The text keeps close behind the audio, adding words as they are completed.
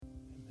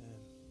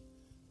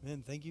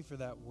Man, thank you for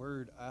that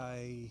word.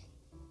 I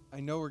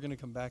know we're going to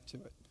come back to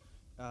it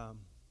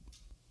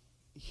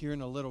here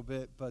in a little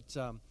bit, but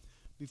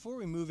before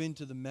we move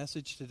into the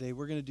message today,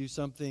 we're going to do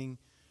something,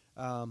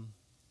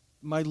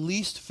 my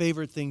least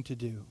favorite thing to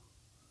do.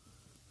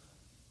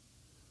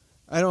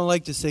 I don't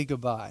like to say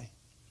goodbye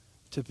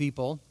to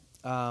people,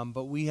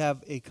 but we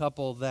have a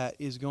couple that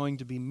is going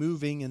to be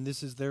moving, and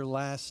this is their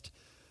last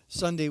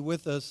Sunday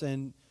with us.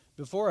 And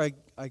before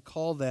I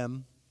call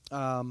them,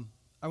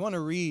 I want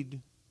to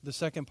read the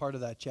second part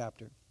of that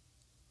chapter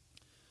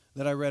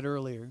that I read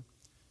earlier.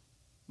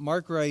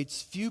 Mark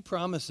writes, "Few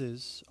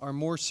promises are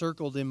more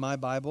circled in my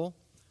Bible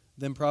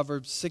than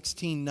Proverbs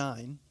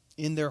 16:9.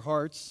 In their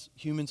hearts,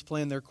 humans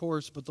plan their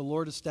course, but the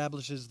Lord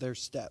establishes their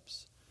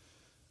steps."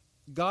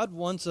 God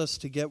wants us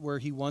to get where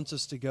He wants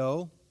us to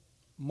go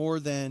more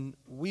than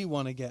we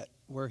want to get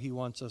where He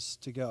wants us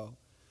to go.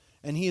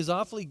 And He is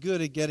awfully good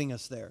at getting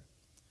us there.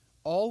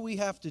 All we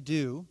have to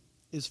do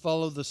is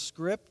follow the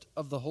script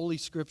of the Holy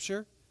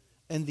Scripture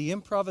and the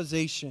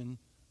improvisation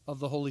of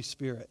the Holy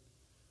Spirit.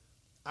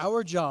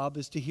 Our job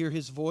is to hear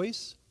His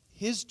voice.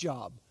 His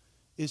job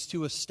is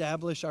to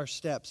establish our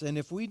steps. And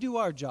if we do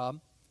our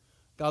job,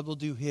 God will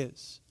do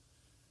His.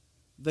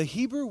 The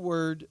Hebrew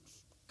word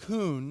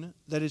kun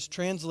that is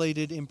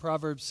translated in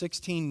Proverbs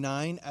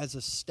 16:9 as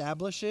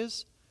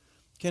establishes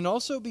can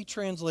also be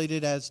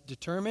translated as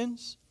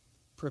determines,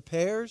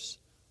 prepares,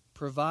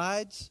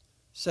 provides,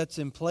 sets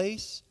in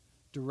place,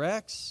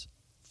 directs,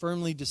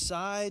 firmly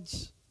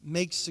decides,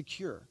 makes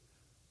secure.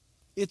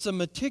 It's a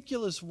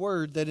meticulous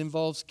word that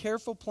involves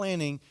careful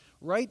planning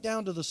right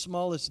down to the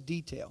smallest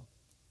detail.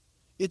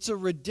 It's a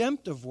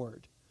redemptive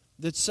word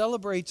that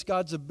celebrates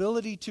God's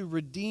ability to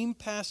redeem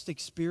past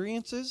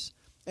experiences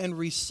and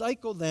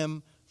recycle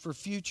them for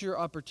future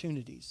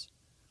opportunities.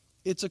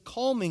 It's a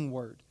calming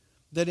word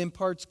that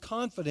imparts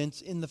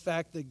confidence in the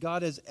fact that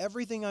God has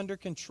everything under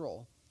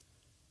control.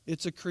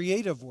 It's a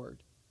creative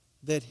word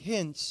that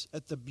hints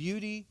at the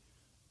beauty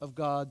of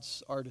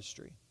God's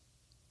artistry.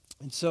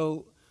 And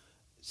so,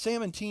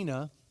 Sam and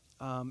Tina,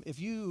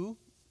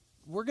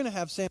 we're going to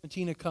have Sam and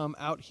Tina come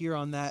out here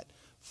on that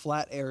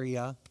flat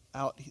area,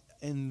 out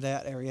in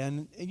that area.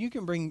 And you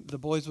can bring the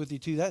boys with you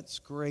too. That's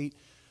great.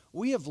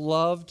 We have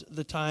loved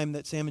the time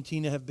that Sam and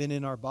Tina have been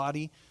in our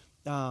body.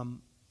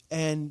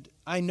 And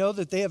I know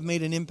that they have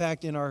made an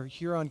impact in our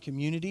Huron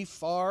community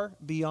far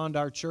beyond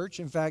our church.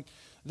 In fact,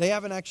 they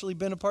haven't actually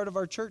been a part of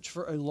our church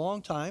for a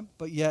long time,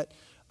 but yet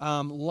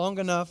long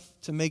enough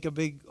to make a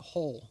big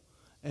hole.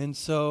 And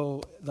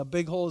so the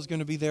big hole is going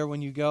to be there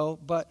when you go.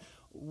 But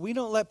we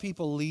don't let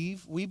people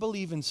leave. We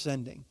believe in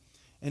sending.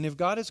 And if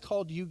God has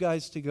called you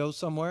guys to go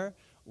somewhere,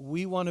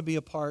 we want to be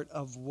a part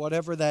of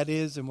whatever that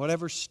is and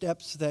whatever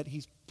steps that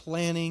He's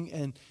planning.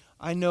 And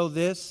I know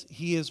this,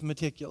 He is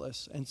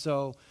meticulous. And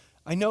so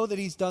I know that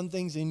He's done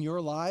things in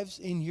your lives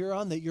in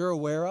Huron that you're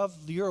aware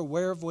of. You're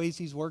aware of ways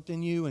He's worked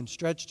in you and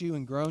stretched you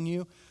and grown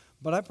you.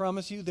 But I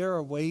promise you there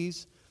are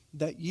ways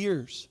that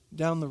years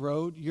down the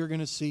road you're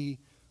going to see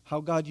how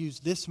God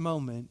used this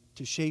moment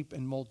to shape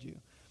and mold you.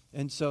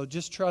 And so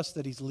just trust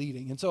that He's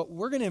leading. And so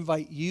we're going to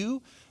invite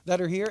you that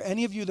are here,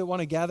 any of you that want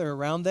to gather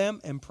around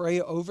them and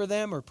pray over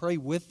them or pray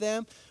with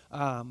them,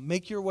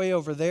 make your way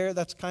over there.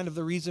 That's kind of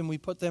the reason we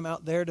put them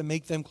out there, to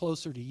make them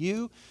closer to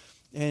you.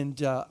 And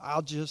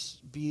I'll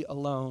just be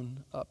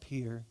alone up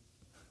here.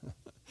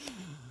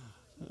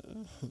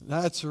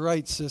 That's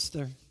right,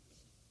 sister.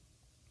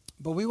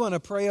 But we want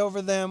to pray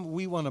over them.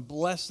 We want to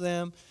bless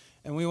them.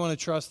 And we want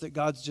to trust that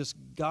God's just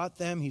got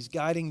them. He's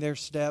guiding their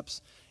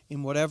steps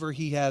in whatever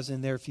He has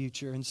in their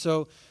future. And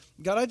so,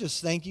 God, I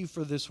just thank You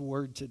for this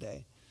word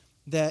today,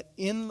 that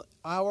in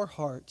our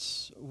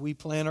hearts we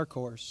plan our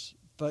course,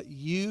 but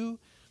You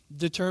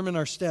determine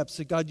our steps.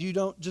 That, God, You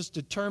don't just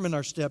determine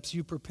our steps,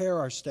 You prepare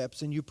our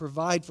steps, and You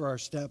provide for our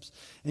steps,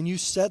 and You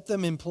set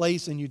them in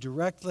place, and You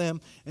direct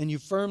them, and You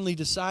firmly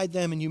decide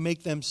them, and You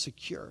make them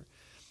secure.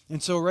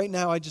 And so right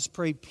now I just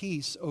pray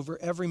peace over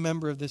every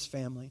member of this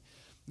family.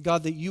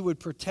 God, that You would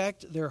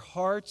protect their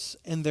hearts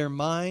and their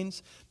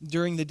minds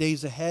during the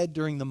days ahead,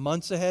 during the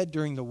months ahead,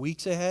 during the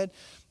weeks ahead.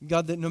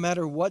 God, that no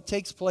matter what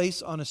takes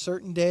place on a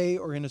certain day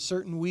or in a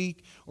certain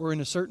week or in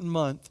a certain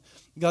month,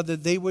 God,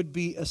 that they would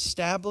be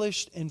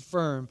established and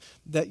firm,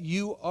 that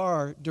You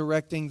are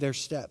directing their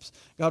steps.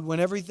 God, when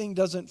everything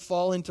doesn't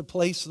fall into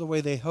place the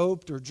way they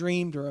hoped or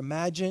dreamed or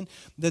imagined,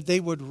 that they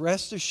would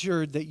rest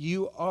assured that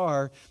You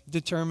are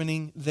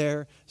determining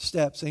their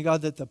steps. And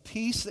God, that the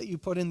peace that You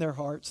put in their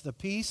hearts, the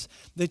peace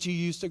that You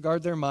use to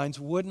guard their minds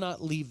would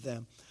not leave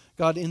them,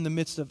 God, in the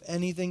midst of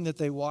anything that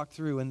they walk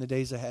through in the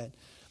days ahead.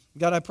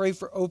 God, I pray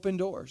for open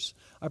doors.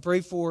 I pray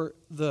for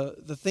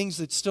the things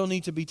that still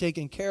need to be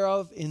taken care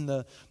of in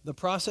the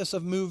process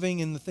of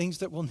moving, and the things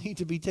that will need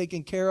to be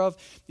taken care of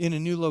in a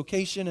new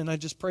location. And I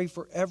just pray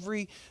for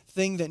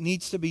everything that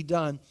needs to be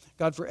done.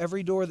 God, for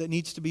every door that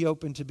needs to be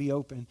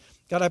open.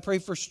 God, I pray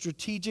for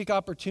strategic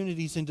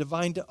opportunities and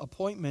divine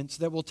appointments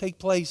that will take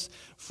place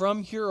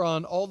from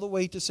Huron all the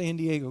way to San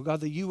Diego.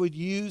 God, that You would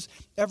use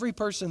every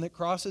person that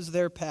crosses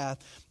their path,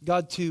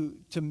 God, to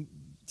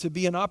to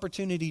be an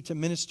opportunity to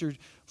minister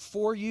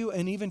for you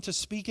and even to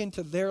speak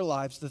into their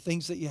lives the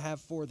things that you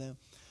have for them.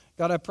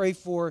 God, I pray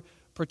for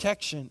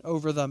protection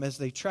over them as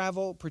they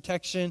travel,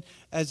 protection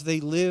as they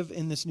live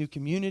in this new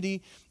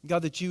community.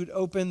 God, that you would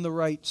open the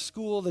right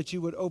school, that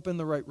you would open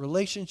the right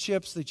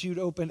relationships, that you'd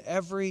open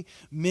every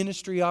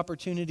ministry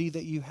opportunity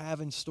that you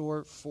have in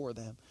store for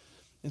them.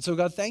 And so,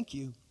 God, thank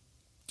you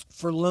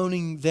for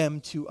loaning them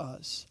to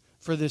us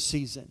for this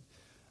season.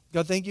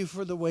 God, thank you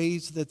for the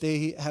ways that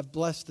they have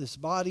blessed this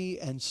body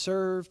and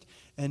served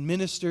and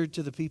ministered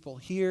to the people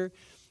here.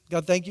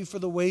 God, thank you for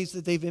the ways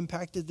that they've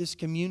impacted this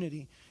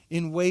community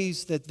in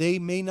ways that they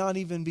may not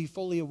even be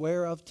fully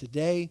aware of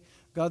today.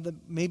 God, that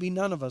maybe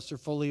none of us are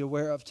fully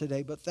aware of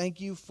today, but thank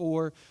you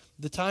for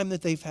the time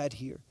that they've had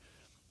here.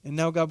 And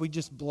now, God, we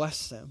just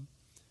bless them.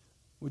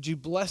 Would you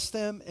bless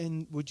them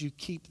and would you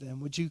keep them?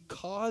 Would you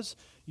cause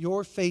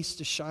your face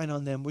to shine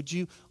on them? Would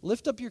you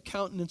lift up your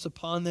countenance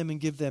upon them and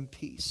give them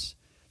peace?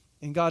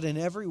 And God, in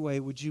every way,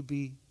 would you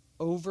be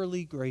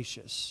overly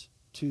gracious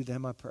to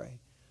them, I pray.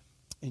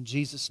 In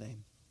Jesus'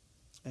 name,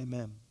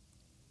 amen.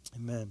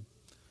 Amen.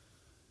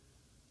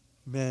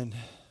 Amen.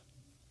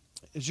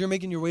 As you're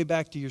making your way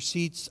back to your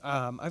seats,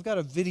 I've got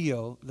a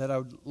video that I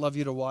would love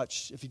you to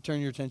watch if you turn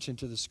your attention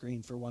to the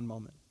screen for one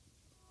moment.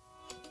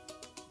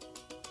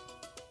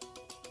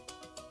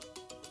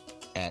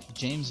 At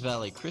James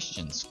Valley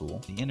Christian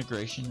School, the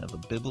integration of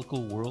a biblical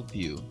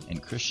worldview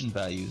and Christian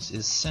values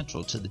is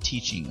central to the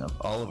teaching of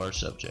all of our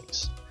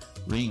subjects.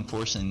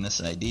 Reinforcing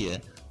this idea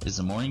is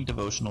the morning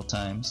devotional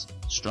times,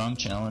 strong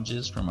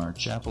challenges from our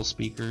chapel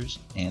speakers,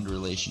 and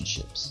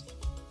relationships.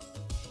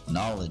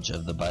 Knowledge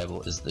of the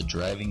Bible is the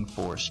driving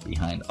force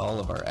behind all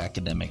of our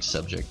academic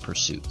subject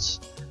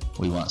pursuits.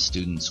 We want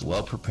students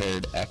well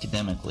prepared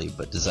academically,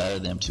 but desire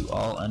them to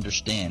all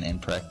understand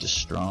and practice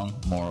strong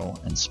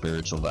moral and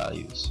spiritual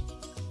values.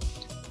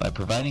 By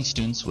providing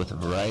students with a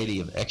variety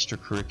of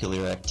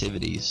extracurricular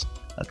activities,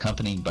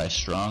 accompanied by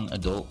strong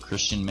adult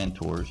Christian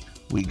mentors,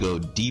 we go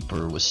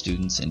deeper with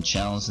students and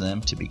challenge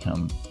them to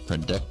become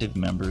productive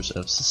members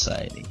of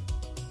society.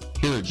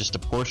 Here are just a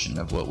portion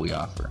of what we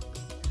offer: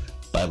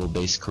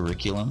 Bible-based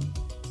curriculum,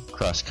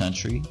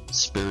 cross-country,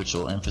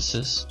 spiritual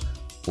emphasis,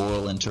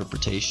 oral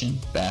interpretation,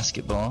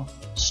 basketball,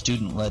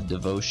 student-led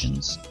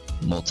devotions,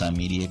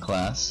 multimedia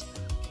class,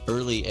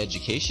 early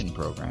education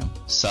program,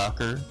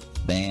 soccer,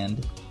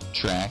 band,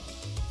 track,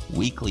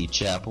 weekly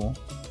chapel,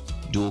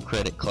 dual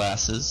credit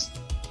classes,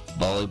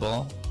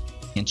 volleyball,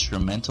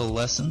 instrumental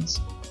lessons,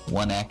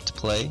 one-act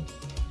play,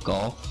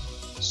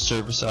 golf,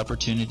 service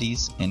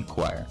opportunities, and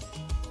choir.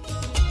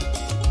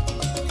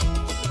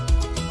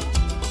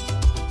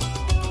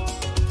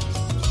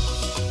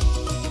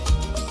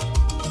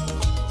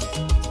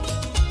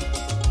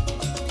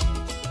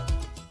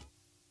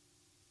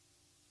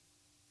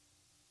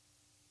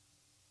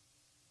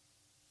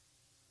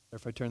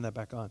 If I turn that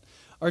back on.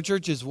 Our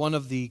church is one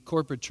of the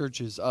corporate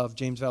churches of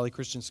James Valley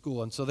Christian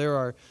School. And so there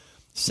are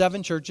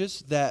 7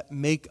 churches that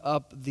make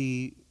up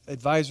the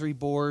advisory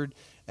board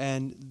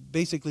and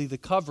basically the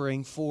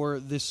covering for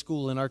this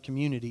school in our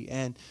community.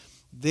 And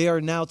they are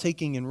now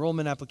taking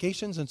enrollment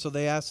applications. And so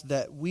they asked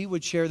that we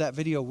would share that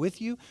video with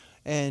you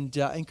and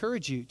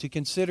encourage you to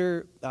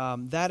consider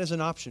that as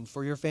an option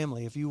for your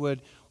family. If you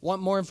would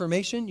want more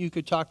information, you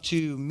could talk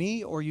to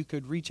me or you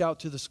could reach out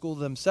to the school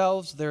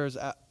themselves. There's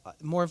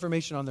more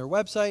information on their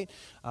website.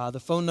 The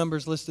phone number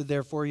is listed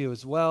there for you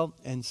as well.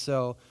 And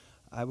so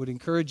I would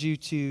encourage you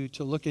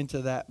to look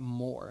into that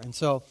more. And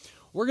so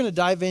we're going to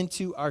dive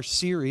into our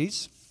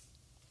series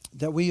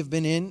that we have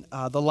been in,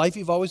 The Life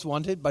You've Always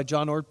Wanted by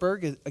John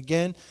Ortberg.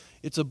 Again,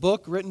 it's a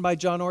book written by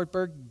John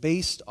Ortberg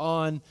based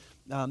on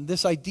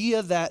this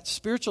idea that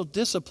spiritual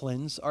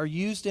disciplines are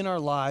used in our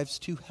lives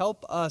to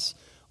help us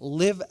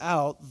live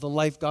out the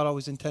life God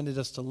always intended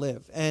us to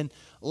live. And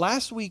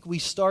last week we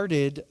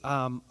started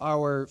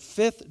our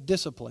 5th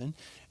discipline,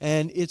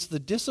 and it's the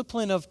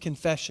discipline of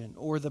confession,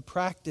 or the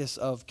practice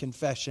of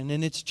confession.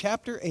 And it's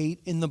chapter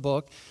 8 in the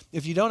book.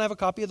 If you don't have a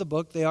copy of the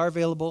book, they are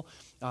available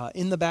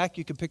in the back.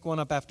 You can pick one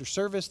up after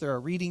service. There are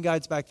reading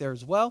guides back there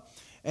as well.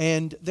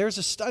 And there's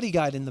a study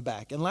guide in the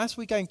back. And last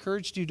week I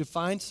encouraged you to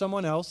find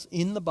someone else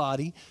in the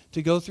body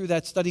to go through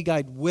that study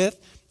guide with.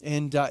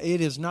 And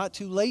it is not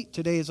too late.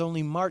 Today is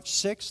only March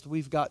 6th.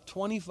 We've got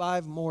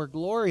 25 more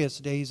glorious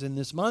days in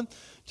this month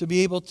to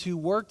be able to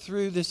work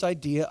through this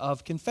idea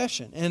of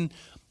confession. And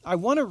I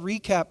want to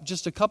recap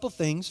just a couple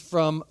things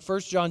from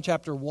 1 John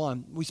chapter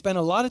 1. We spent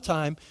a lot of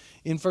time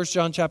in 1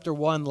 John chapter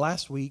 1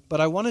 last week,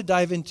 but I want to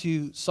dive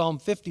into Psalm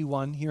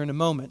 51 here in a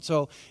moment.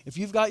 So if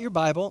you've got your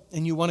Bible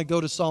and you want to go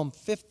to Psalm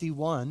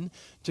 51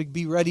 to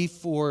be ready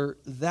for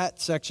that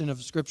section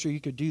of Scripture,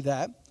 you could do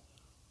that.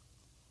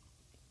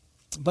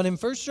 But in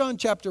 1 John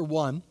chapter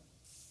 1,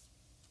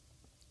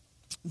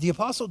 the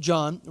Apostle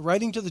John,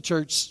 writing to the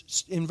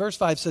church in verse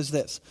 5, says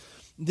this: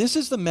 "This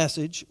is the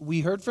message we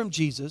heard from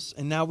Jesus,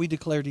 and now we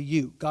declare to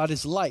you. God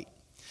is light,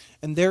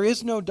 and there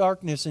is no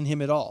darkness in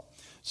him at all.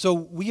 So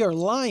we are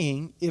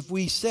lying if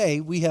we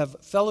say we have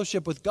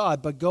fellowship with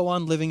God but go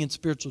on living in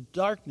spiritual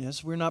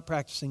darkness. We're not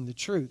practicing the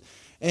truth.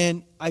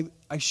 And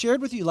I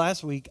shared with you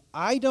last week,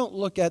 I don't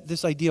look at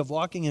this idea of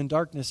walking in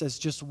darkness as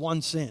just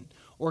one sin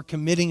or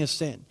committing a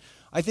sin.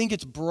 I think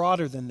it's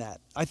broader than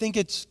that. I think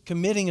it's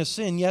committing a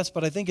sin, yes,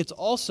 but I think it's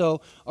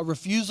also a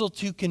refusal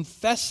to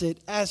confess it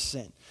as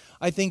sin.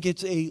 I think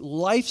it's a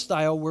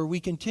lifestyle where we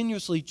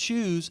continuously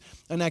choose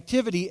an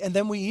activity and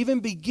then we even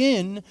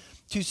begin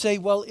to say,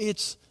 well,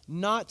 it's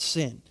not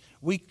sin.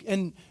 We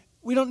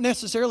don't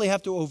necessarily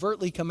have to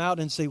overtly come out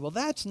and say, well,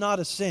 that's not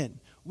a sin.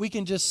 We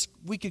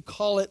could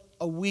call it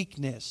a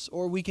weakness,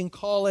 or we can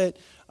call it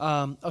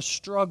a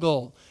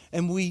struggle,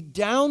 and we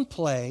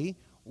downplay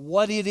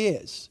what it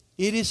is.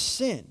 It is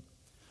sin.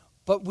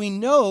 But we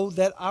know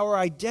that our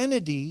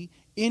identity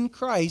in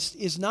Christ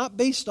is not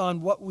based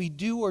on what we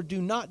do or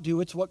do not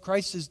do. It's what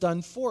Christ has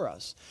done for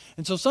us.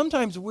 And so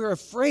sometimes we're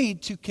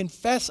afraid to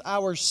confess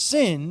our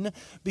sin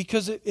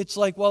because it's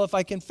like, well, if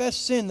I confess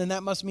sin, then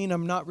that must mean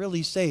I'm not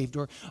really saved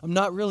or I'm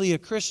not really a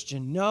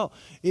Christian. No,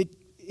 it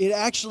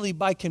actually,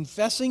 by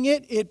confessing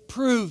it, it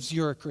proves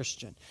you're a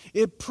Christian.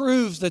 It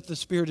proves that the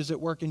Spirit is at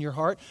work in your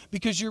heart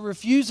because you're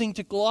refusing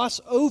to gloss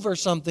over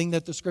something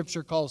that the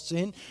Scripture calls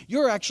sin.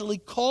 You're actually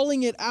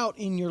calling it out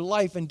in your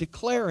life and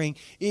declaring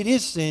it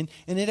is sin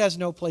and it has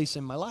no place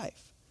in my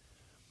life.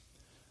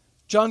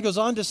 John goes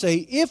on to say,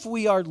 if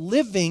we are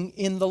living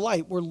in the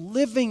light, we're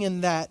living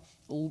in that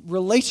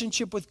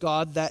relationship with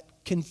God, that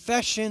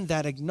confession,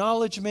 that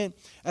acknowledgement,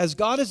 as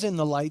God is in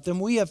the light, then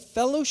we have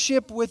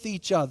fellowship with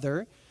each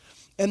other.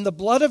 And the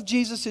blood of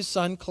Jesus, his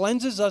Son,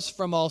 cleanses us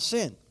from all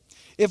sin.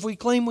 If we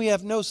claim we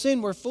have no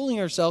sin, we're fooling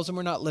ourselves and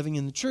we're not living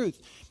in the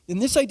truth. In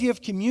this idea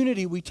of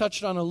community, we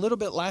touched on a little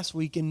bit last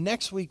week. And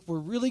next week, we're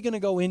really going to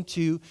go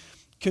into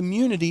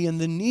community and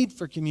the need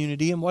for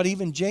community and what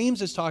even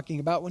James is talking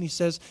about when he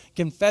says,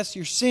 confess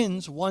your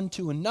sins one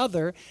to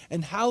another,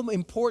 and how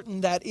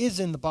important that is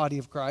in the body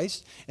of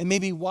Christ, and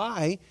maybe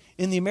why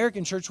in the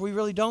American church we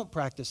really don't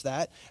practice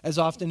that as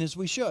often as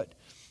we should.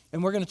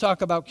 And we're going to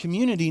talk about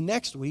community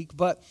next week.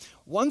 But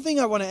one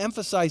thing I want to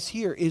emphasize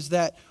here is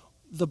that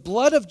the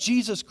blood of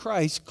Jesus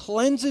Christ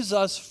cleanses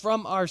us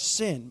from our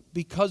sin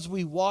because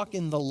we walk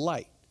in the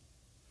light.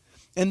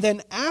 And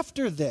then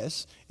after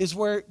this is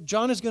where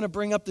John is going to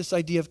bring up this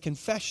idea of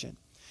confession.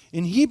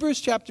 In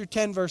Hebrews chapter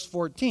 10, verse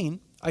 14,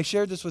 I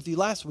shared this with you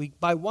last week,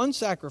 by one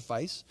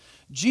sacrifice,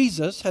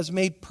 Jesus has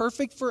made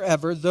perfect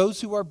forever those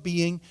who are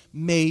being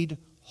made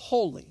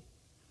holy.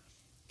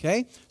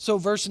 Okay, so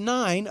verse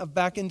 9 of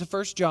back into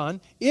 1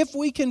 John, if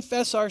we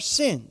confess our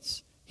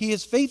sins, he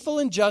is faithful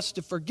and just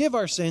to forgive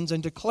our sins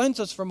and to cleanse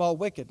us from all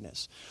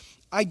wickedness.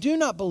 I do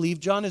not believe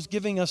John is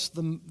giving us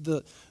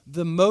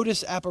the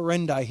modus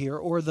operandi here,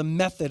 or the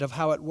method of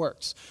how it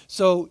works.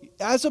 So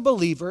as a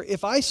believer,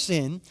 if I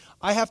sin,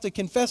 I have to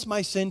confess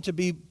my sin to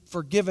be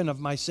forgiven of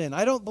my sin.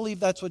 I don't believe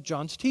that's what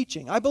John's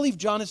teaching. I believe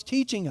John is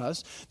teaching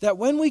us that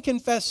when we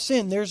confess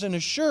sin, there's an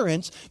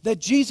assurance that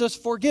Jesus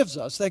forgives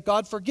us, that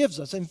God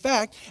forgives us. In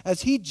fact,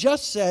 as he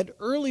just said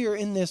earlier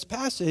in this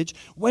passage,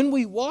 when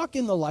we walk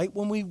in the light,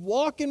 when we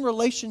walk in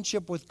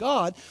relationship with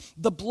God,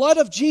 the blood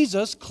of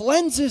Jesus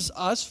cleanses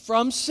us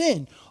from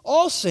sin.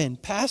 All sin,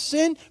 past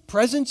sin,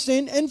 present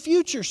sin, and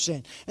future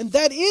sin. And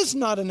that is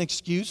not an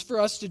excuse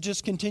for us to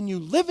just continue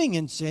living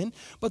in sin,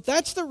 but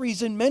that's the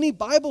reason many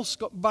Bible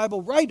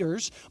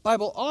writers,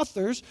 Bible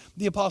authors,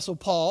 the Apostle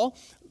Paul,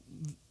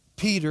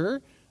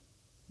 Peter,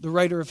 the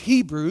writer of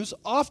Hebrews,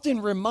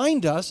 often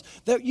remind us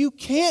that you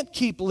can't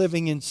keep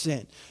living in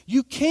sin.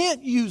 You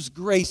can't use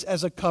grace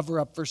as a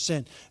cover-up for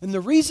sin. And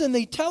the reason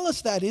they tell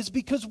us that is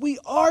because we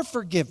are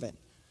forgiven.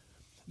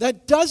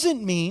 That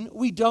doesn't mean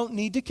we don't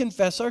need to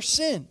confess our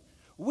sin.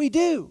 We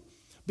do.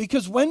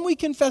 Because when we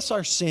confess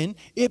our sin,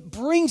 it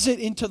brings it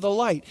into the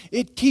light.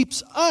 It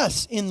keeps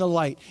us in the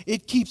light.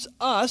 It keeps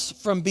us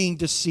from being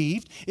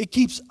deceived. It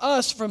keeps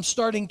us from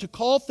starting to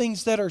call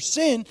things that are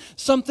sin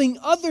something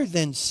other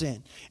than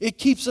sin. It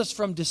keeps us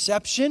from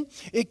deception.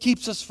 It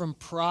keeps us from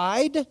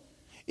pride.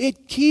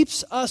 It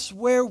keeps us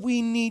where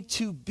we need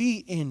to be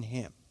in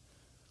Him.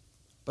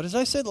 But as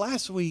I said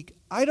last week,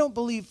 I don't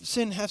believe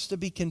sin has to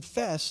be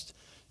confessed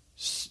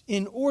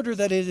in order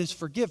that it is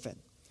forgiven.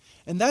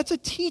 And that's a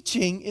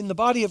teaching in the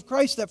body of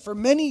Christ that for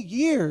many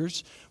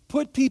years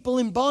put people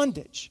in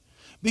bondage.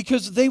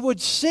 Because they would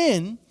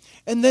sin,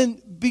 and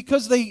then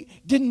because they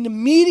didn't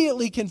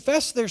immediately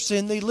confess their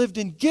sin, they lived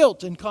in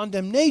guilt and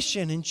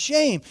condemnation and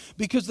shame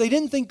because they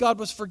didn't think God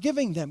was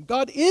forgiving them.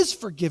 God is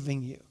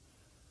forgiving you.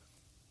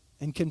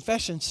 And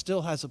confession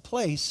still has a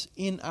place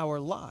in our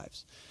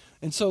lives.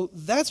 And so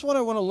that's what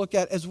I want to look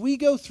at as we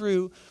go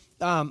through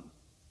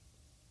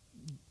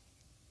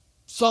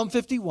Psalm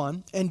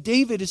 51, and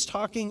David is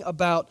talking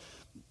about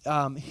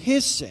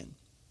his sin.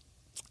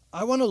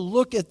 I want to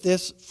look at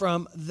this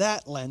from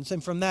that lens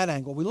and from that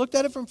angle. We looked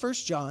at it from 1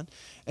 John,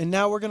 and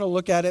now we're going to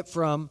look at it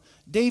from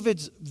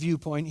David's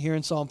viewpoint here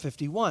in Psalm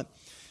 51.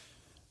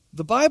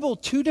 The Bible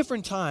 2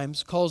 different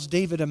times calls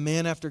David a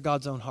man after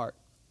God's own heart.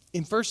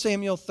 In 1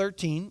 Samuel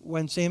 13,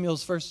 when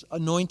Samuel's first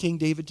anointing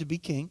David to be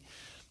king,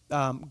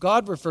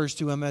 God refers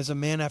to him as a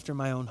man after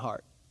my own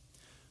heart.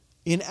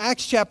 In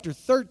Acts chapter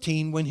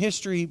 13, when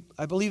history,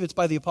 I believe it's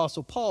by the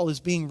Apostle Paul, is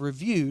being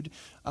reviewed,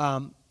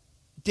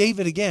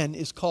 David again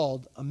is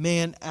called a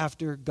man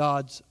after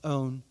God's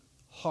own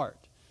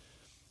heart.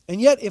 And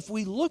yet, if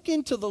we look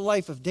into the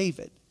life of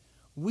David,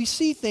 we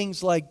see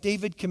things like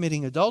David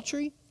committing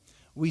adultery.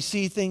 We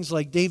see things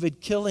like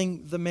David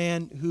killing the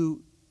man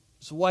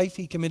whose wife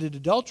he committed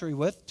adultery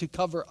with to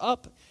cover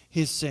up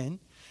his sin.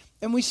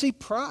 And we see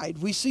pride.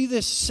 We see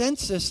this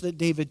census that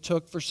David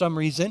took for some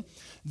reason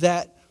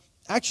that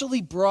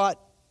actually brought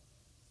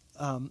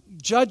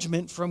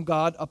judgment from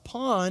God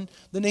upon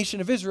the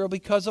nation of Israel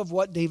because of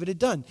what David had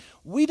done.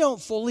 We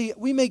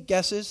make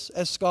guesses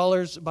as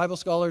scholars, Bible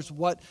scholars,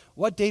 what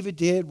David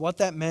did, what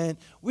that meant.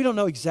 We don't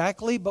know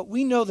exactly, but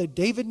we know that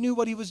David knew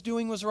what he was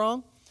doing was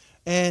wrong,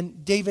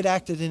 and David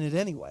acted in it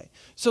anyway.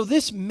 So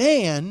this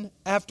man,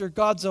 after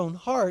God's own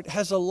heart,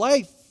 has a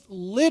life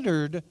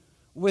littered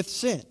with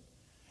sin.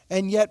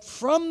 And yet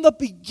from the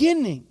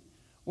beginning,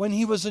 when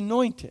he was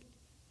anointed,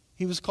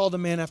 he was called a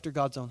man after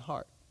God's own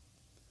heart.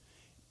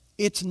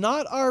 It's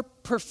not our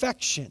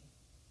perfection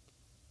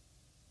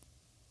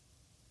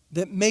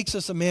that makes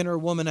us a man or a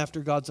woman after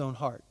God's own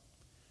heart.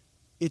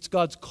 It's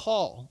God's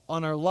call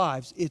on our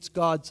lives. It's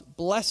God's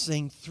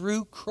blessing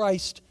through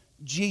Christ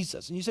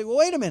Jesus. And you say, well,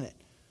 wait a minute.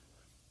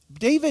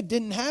 David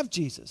didn't have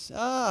Jesus.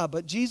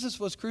 But Jesus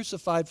was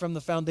crucified from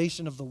the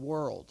foundation of the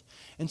world.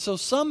 And so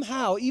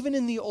somehow, even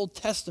in the Old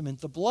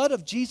Testament, the blood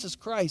of Jesus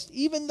Christ,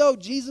 even though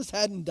Jesus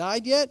hadn't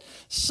died yet,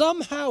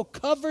 somehow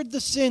covered the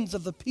sins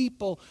of the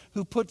people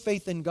who put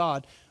faith in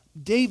God.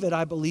 David,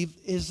 I believe,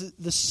 is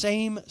the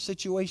same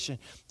situation.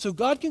 So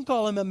God can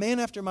call him a man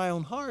after my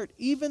own heart,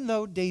 even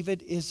though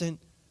David isn't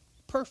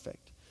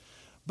perfect.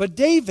 But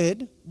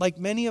David, like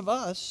many of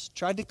us,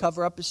 tried to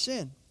cover up his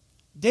sin.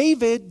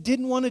 David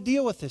didn't want to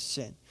deal with his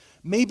sin.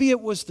 Maybe it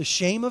was the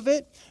shame of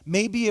it.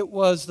 Maybe it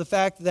was the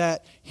fact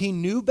that he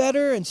knew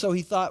better, and so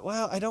he thought,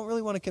 well, I don't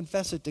really want to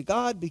confess it to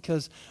God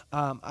because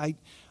I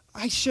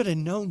should have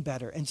known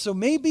better. And so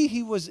maybe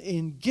he was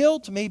in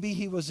guilt. Maybe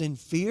he was in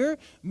fear.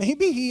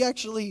 Maybe he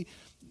actually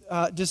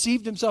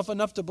deceived himself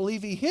enough to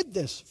believe he hid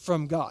this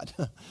from God.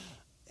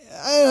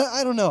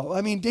 I don't know. I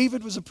mean,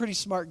 David was a pretty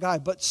smart guy,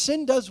 but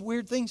sin does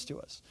weird things to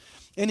us.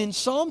 And in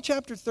Psalm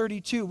chapter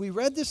 32, we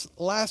read this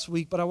last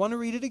week, but I want to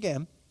read it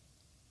again.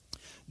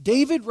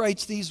 David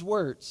writes these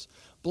words,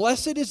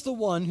 "Blessed is the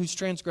one whose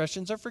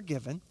transgressions are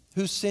forgiven,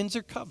 whose sins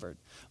are covered.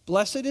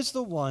 Blessed is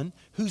the one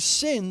whose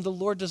sin the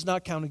Lord does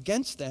not count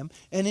against them,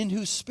 and in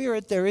whose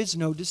spirit there is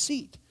no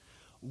deceit.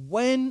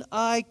 When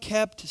I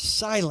kept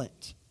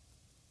silent,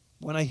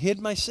 when I hid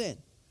my sin,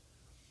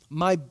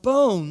 my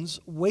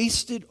bones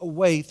wasted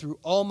away through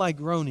all my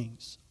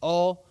groanings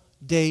all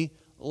day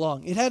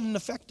long." It had an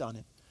effect on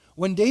him.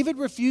 When David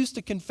refused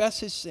to confess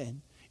his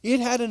sin, it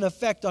had an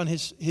effect on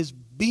his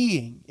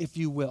being, if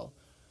you will.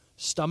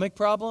 Stomach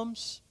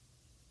problems,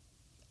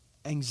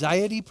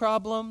 anxiety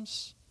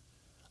problems.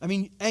 I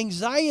mean,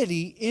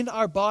 anxiety in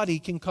our body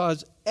can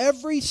cause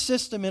every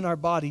system in our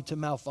body to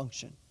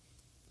malfunction.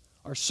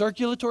 Our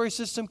circulatory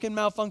system can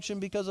malfunction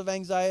because of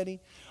anxiety.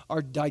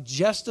 Our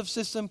digestive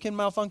system can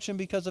malfunction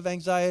because of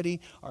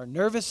anxiety. Our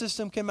nervous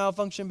system can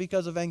malfunction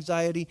because of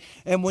anxiety.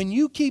 And when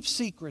you keep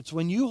secrets,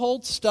 when you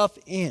hold stuff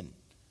in,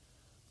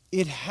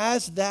 it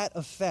has that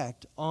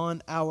effect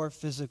on our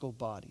physical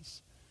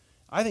bodies.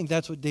 I think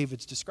that's what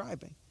David's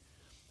describing.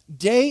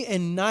 Day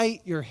and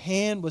night your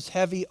hand was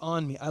heavy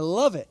on me. I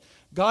love it.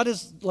 God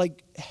is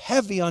like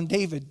heavy on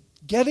David,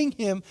 getting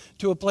him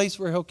to a place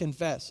where he'll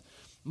confess.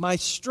 My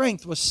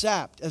strength was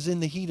sapped as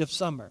in the heat of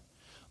summer.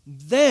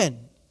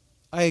 Then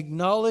I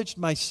acknowledged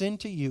my sin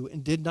to you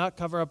and did not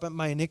cover up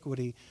my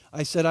iniquity.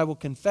 I said, I will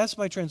confess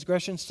my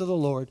transgressions to the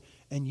Lord,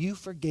 and you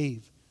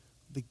forgave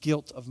the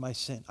guilt of my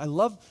sin. I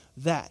love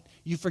that.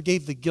 You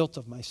forgave the guilt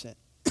of my sin.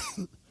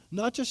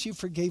 Not just you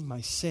forgave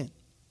my sin.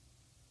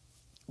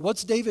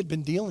 What's David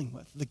been dealing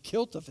with? The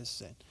guilt of his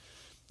sin.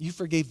 You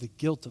forgave the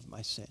guilt of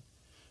my sin.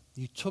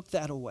 You took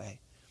that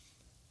away.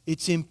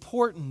 It's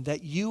important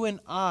that you and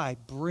I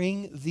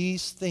bring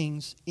these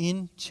things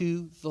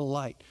into the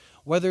light.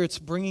 Whether it's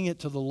bringing it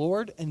to the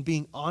Lord and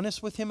being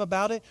honest with Him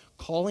about it,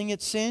 calling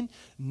it sin,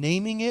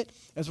 naming it,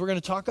 as we're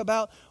going to talk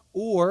about,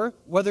 or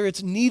whether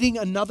it's needing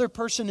another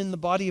person in the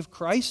body of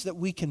Christ that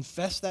we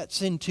confess that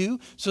sin to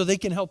so they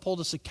can help hold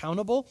us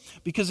accountable.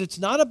 Because it's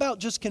not about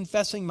just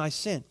confessing my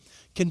sin.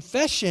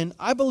 Confession,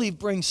 I believe,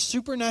 brings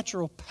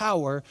supernatural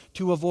power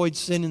to avoid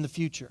sin in the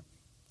future.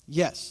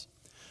 Yes.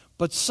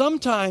 But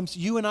sometimes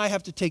you and I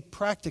have to take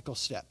practical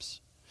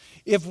steps.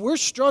 If we're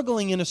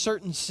struggling in a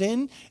certain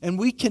sin and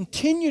we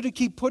continue to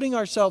keep putting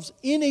ourselves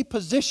in a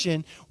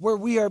position where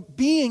we are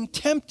being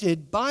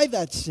tempted by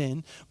that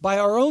sin, by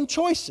our own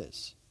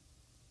choices,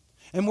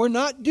 and we're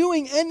not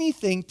doing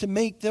anything to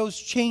make those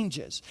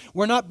changes.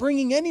 We're not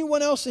bringing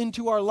anyone else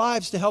into our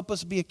lives to help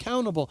us be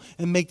accountable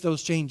and make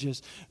those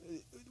changes.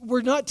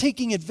 We're not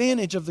taking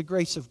advantage of the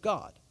grace of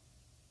God.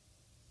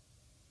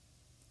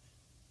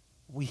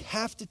 We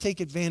have to take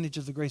advantage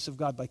of the grace of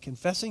God by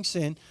confessing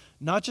sin,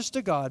 not just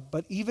to God,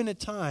 but even at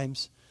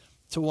times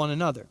to one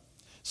another.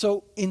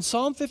 So in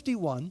Psalm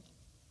 51,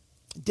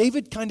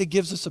 David kind of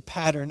gives us a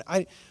pattern.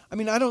 I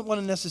mean, I don't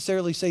want to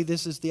necessarily say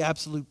this is the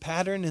absolute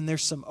pattern, and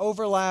there's some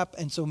overlap,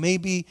 and so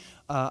maybe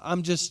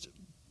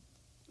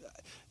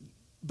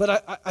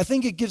but I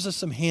think it gives us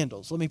some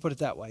handles, let me put it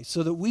that way,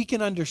 so that we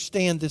can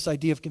understand this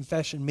idea of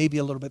confession maybe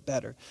a little bit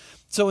better.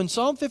 So in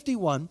Psalm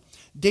 51,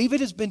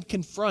 David has been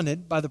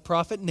confronted by the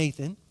prophet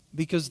Nathan,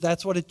 because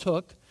that's what it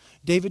took.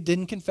 David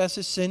didn't confess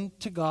his sin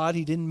to God.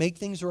 He didn't make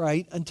things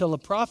right until a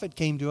prophet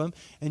came to him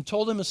and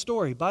told him a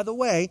story. By the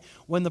way,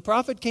 when the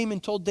prophet came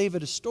and told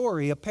David a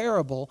story, a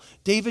parable,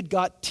 David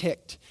got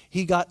ticked.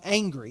 He got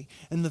angry.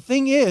 And the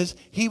thing is,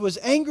 he was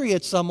angry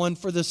at someone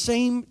for the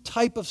same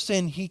type of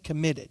sin he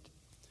committed.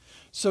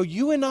 So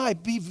you and I,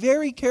 be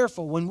very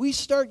careful. When we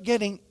start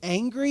getting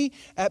angry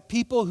at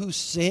people who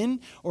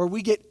sin, or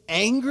we get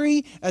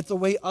angry at the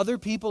way other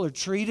people are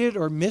treated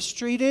or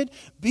mistreated,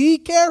 be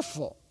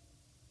careful.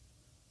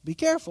 Be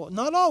careful.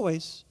 Not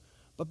always,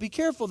 but be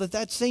careful that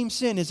that same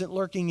sin isn't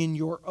lurking in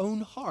your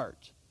own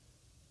heart,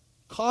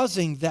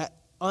 causing that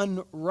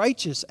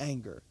unrighteous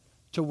anger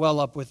to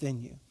well up within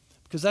you.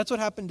 Because that's what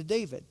happened to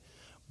David.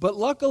 But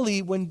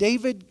luckily, when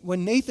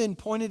Nathan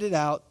pointed it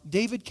out,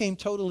 David came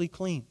totally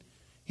clean.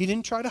 He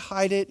didn't try to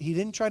hide it. He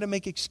didn't try to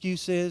make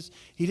excuses.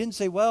 He didn't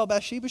say, well,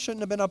 Bathsheba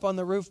shouldn't have been up on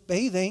the roof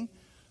bathing.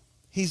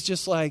 He's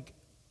just like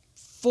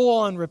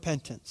full-on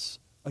repentance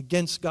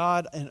against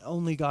God, and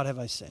only God have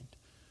I sinned.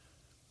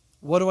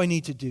 What do I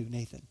need to do,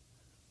 Nathan?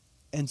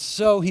 And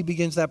so he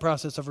begins that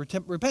process of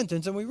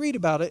repentance, and we read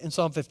about it in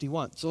Psalm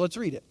 51. So let's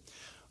read it.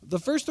 The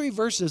first 3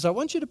 verses, I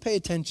want you to pay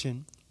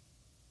attention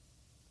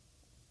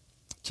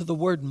to the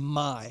word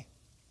my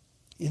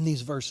in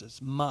these verses,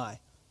 my.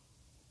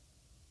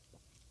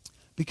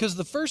 Because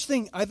the first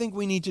thing I think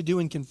we need to do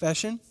in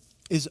confession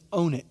is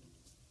own it.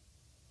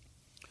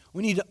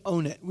 We need to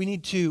own it. We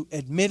need to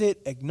admit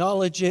it,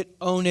 acknowledge it,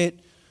 own it,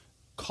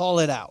 call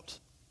it out.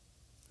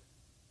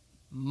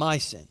 My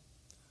sin.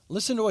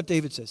 Listen to what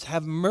David says.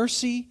 Have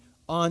mercy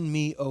on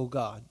me, O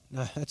God.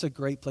 Now, that's a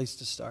great place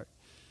to start.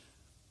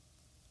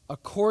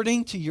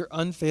 According to your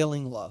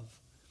unfailing love,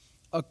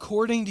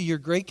 according to your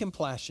great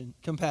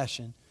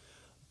compassion,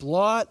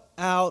 blot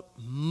out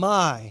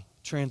my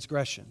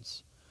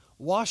transgressions.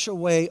 Wash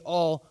away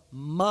all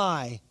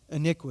my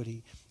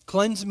iniquity.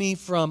 Cleanse me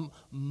from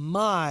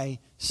my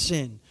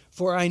sin.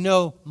 For I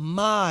know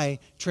my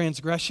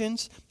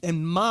transgressions,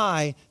 and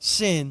my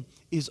sin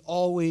is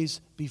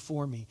always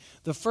before me.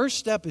 The first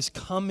step is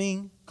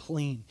coming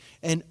clean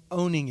and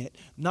owning it.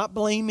 Not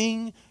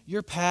blaming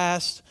your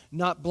past,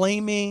 not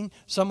blaming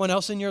someone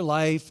else in your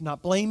life,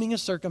 not blaming your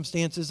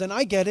circumstances. And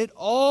I get it.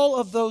 All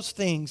of those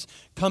things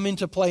come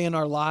into play in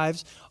our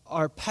lives.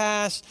 Our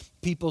past,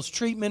 people's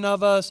treatment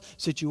of us,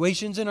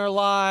 situations in our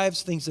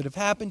lives, things that have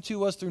happened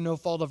to us through no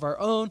fault of our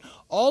own.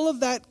 All of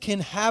that can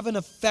have an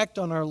effect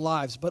on our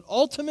lives. But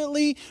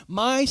ultimately,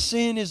 my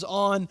sin is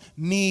on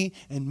me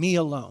and me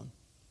alone.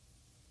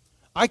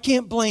 I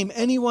can't blame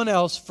anyone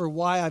else for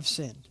why I've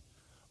sinned.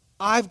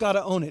 I've got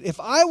to own it. If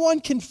I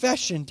want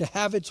confession to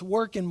have its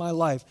work in my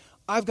life,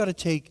 I've got to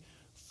take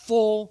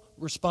full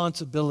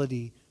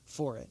responsibility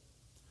for it.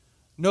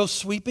 No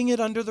sweeping it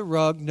under the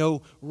rug,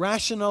 no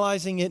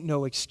rationalizing it,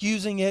 no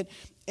excusing it,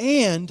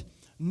 and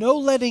no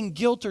letting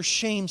guilt or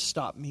shame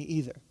stop me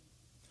either.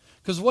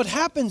 Because what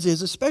happens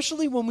is,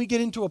 especially when we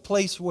get into a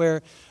place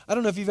where, I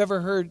don't know if you've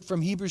ever heard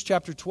from Hebrews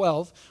chapter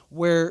 12,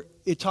 where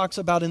it talks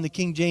about in the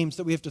King James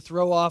that we have to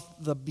throw off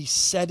the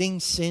besetting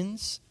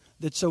sins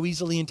that so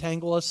easily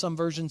entangle us. Some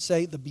versions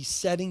say the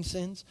besetting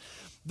sins.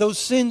 Those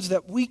sins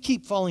that we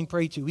keep falling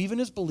prey to, even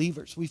as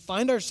believers. We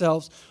find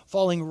ourselves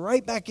falling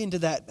right back into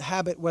that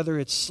habit, whether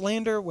it's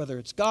slander, whether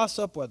it's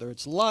gossip, whether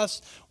it's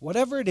lust,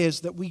 whatever it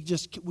is, that we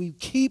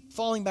keep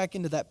falling back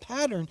into that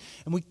pattern,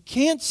 and we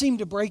can't seem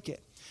to break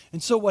it.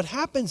 And so what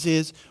happens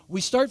is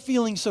we start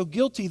feeling so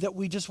guilty that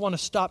we just want to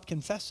stop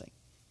confessing.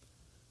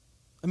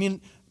 I mean,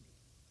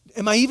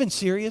 am I even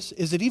serious?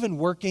 Is it even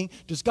working?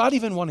 Does God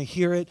even want to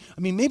hear it?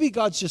 I mean, maybe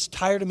God's just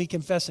tired of me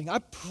confessing. I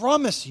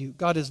promise you,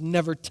 God is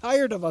never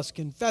tired of us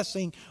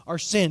confessing our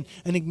sin,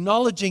 and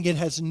acknowledging it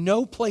has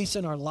no place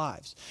in our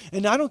lives.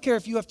 And I don't care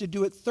if you have to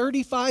do it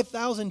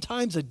 35,000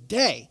 times a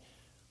day.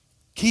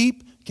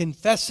 Keep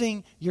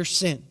confessing your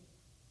sin.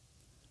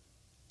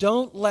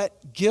 Don't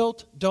let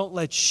guilt, don't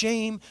let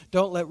shame,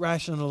 don't let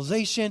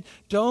rationalization,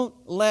 don't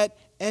let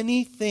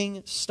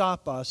anything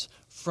stop us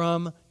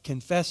from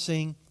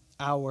confessing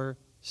our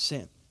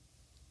sin.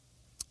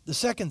 The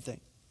second thing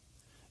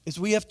is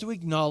we have to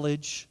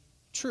acknowledge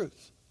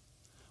truth.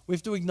 We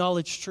have to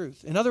acknowledge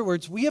truth. In other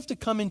words, we have to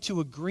come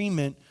into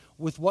agreement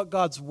with what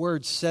God's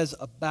word says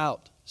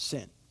about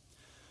sin.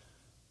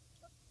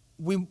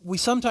 We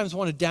sometimes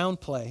want to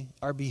downplay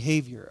our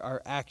behavior,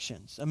 our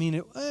actions. I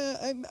mean,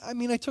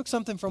 I took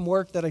something from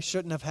work that I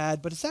shouldn't have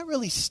had, but is that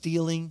really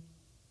stealing?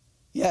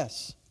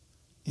 Yes,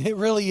 it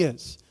really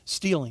is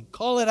stealing.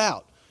 Call it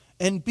out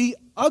and be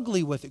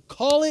ugly with it.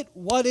 Call it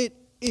what it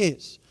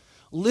is.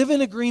 Live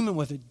in agreement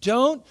with it.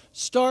 Don't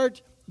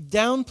start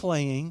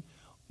downplaying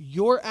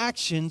your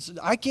actions.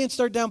 I can't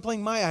start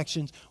downplaying my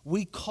actions.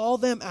 We call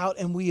them out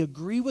and we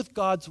agree with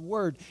God's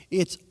word.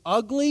 It's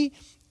ugly,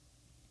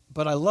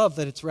 but I love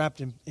that it's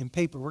wrapped in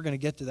paper. We're going to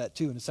get to that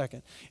too in a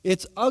second.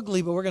 It's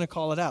ugly, but we're going to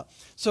call it out.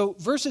 So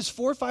verses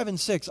 4, 5, and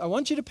 6, I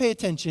want you to pay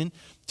attention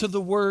to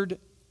the word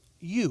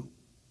you.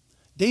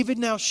 David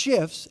now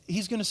shifts.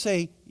 He's going to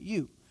say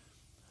you.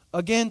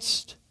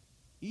 Against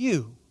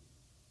you.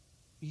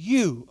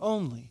 You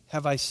only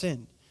have I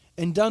sinned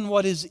and done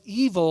what is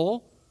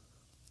evil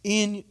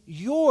in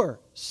your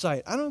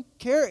sight. I don't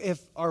care if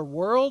our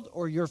world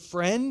or your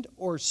friend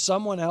or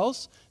someone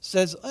else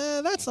says,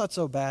 that's not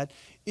so bad.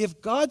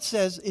 If God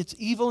says it's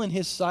evil in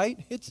his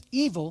sight, it's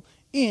evil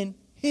in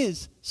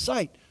his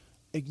sight.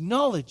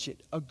 Acknowledge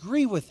it.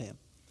 Agree with him.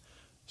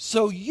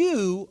 So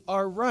you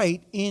are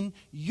right in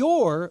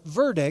your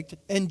verdict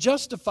and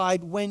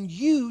justified when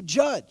you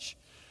judge.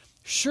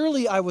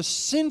 Surely I was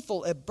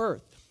sinful at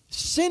birth,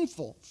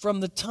 sinful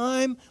from the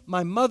time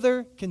my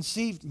mother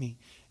conceived me.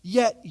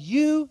 Yet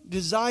you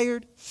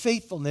desired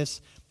faithfulness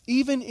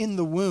even in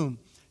the womb.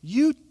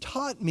 You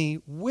taught me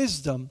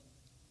wisdom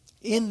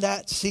in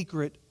that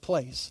secret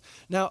place.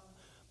 Now,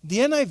 the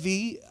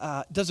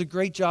NIV does a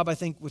great job, I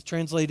think, with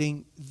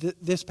translating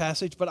this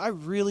passage, but I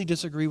really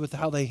disagree with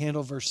how they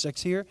handle verse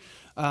 6 here.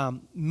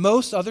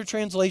 Most other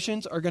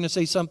translations are going to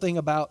say something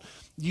about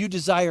you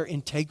desire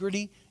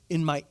integrity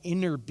in my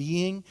inner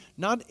being.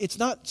 It's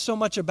not so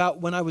much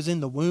about when I was in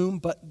the womb,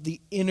 but the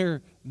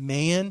inner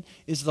man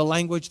is the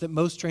language that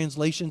most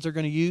translations are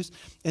going to use.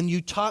 And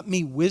you taught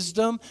me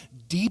wisdom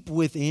deep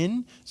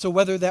within. So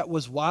whether that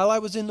was while I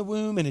was in the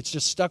womb and it's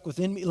just stuck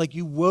within me, like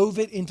you wove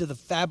it into the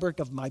fabric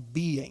of my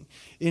being,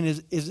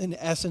 is in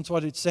essence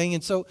what it's saying.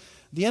 And so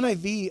the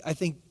NIV, I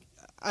think,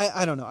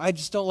 I don't know. I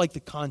just don't like the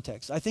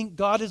context. I think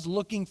God is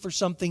looking for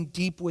something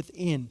deep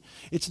within.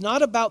 It's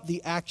not about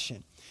the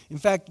action. In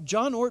fact,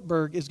 John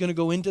Ortberg is going to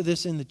go into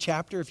this in the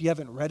chapter if you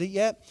haven't read it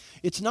yet.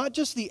 It's not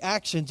just the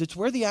actions, it's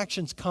where the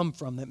actions come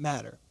from that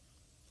matter.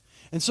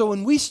 And so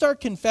when we start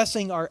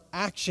confessing our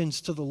actions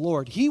to the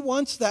Lord, he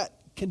wants that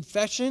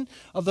confession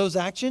of those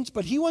actions,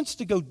 but he wants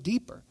to go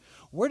deeper.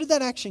 Where did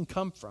that action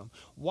come from?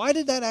 Why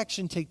did that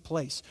action take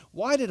place?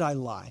 Why did I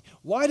lie?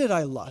 Why did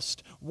I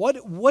lust?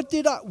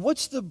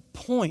 What's the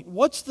point?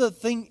 What's the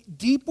thing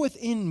deep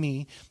within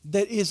me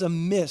that is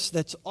amiss,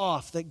 that's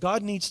off, that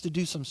God needs to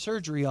do some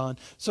surgery on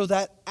so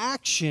that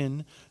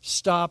action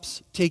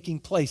stops taking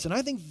place? And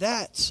I think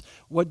that's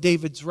what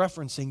David's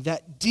referencing,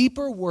 that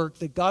deeper work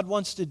that God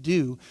wants to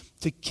do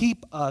to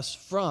keep us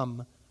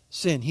from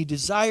sin. He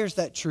desires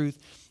that truth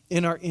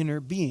in our inner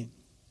being.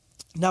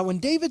 Now, when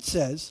David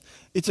says,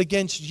 it's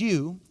against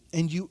you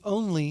and you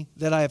only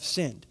that I have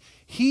sinned,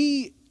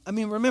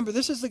 remember,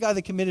 this is the guy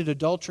that committed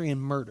adultery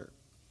and murder.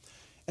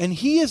 And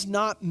he is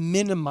not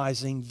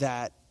minimizing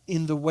that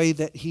in the way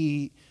that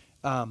he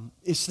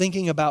is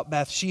thinking about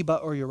Bathsheba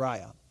or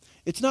Uriah.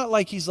 It's not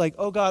like he's like,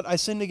 oh God, I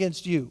sinned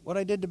against you. What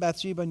I did to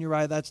Bathsheba and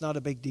Uriah, that's not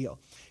a big deal.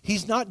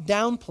 He's not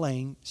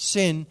downplaying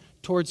sin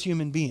towards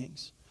human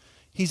beings.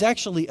 He's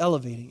actually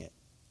elevating it.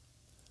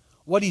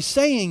 What he's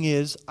saying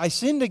is, I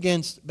sinned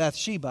against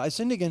Bathsheba, I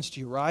sinned against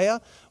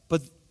Uriah,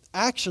 but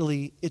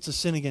actually it's a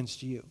sin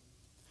against you.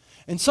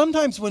 And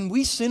sometimes when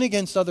we sin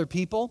against other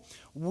people,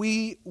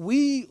 we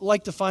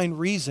like to find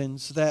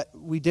reasons that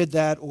we did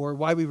that or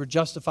why we were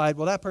justified.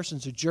 Well, that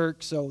person's a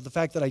jerk, so the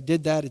fact that I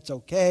did that, it's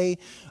okay.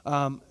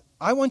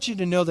 I want you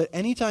to know that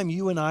anytime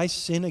you and I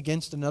sin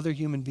against another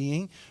human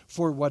being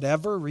for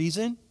whatever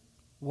reason,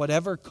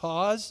 whatever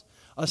cause,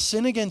 a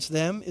sin against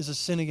them is a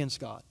sin against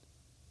God.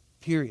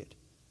 Period.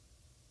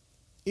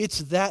 It's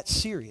that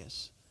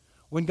serious.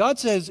 When God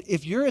says,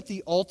 if you're at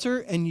the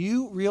altar and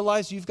you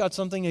realize you've got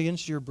something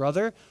against your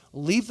brother,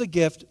 leave the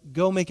gift,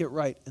 go make it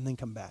right, and then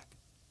come back.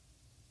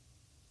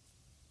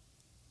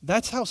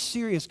 That's how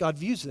serious God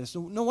views this.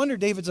 No wonder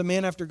David's a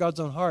man after God's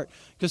own heart,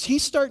 because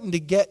he's starting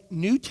to get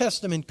New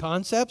Testament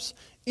concepts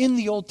in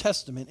the Old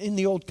Testament, in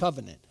the Old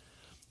Covenant.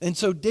 And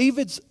so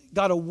David's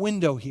got a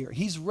window here.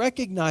 He's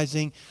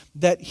recognizing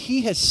that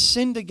he has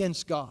sinned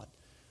against God.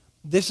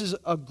 This is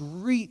a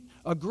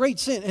great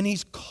sin, and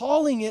he's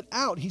calling it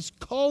out. He's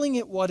calling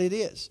it what it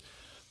is.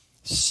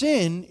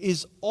 Sin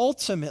is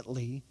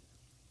ultimately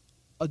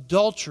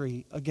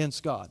adultery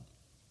against God.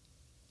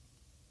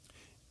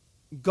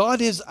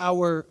 God is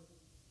our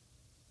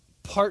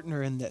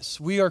partner in this.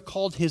 We are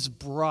called his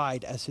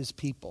bride as his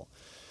people.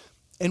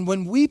 And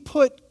when we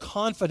put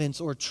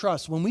confidence or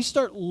trust, when we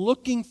start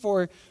looking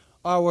for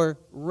our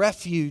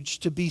refuge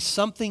to be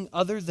something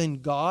other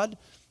than God,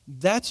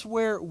 that's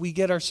where we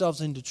get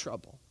ourselves into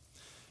trouble.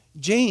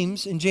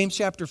 James, in James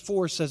chapter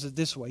 4, says it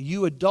this way: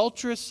 you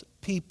adulterous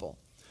people,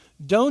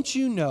 don't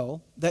you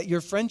know that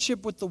your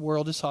friendship with the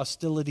world is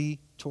hostility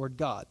toward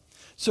God?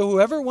 So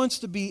whoever wants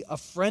to be a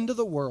friend of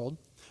the world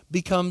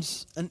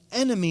becomes an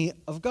enemy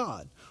of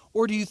God.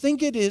 Or do you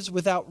think it is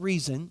without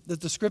reason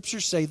that the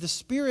scriptures say the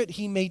Spirit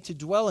he made to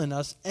dwell in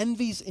us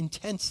envies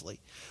intensely,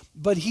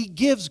 but he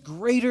gives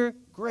greater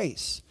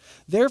grace?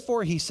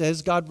 Therefore, he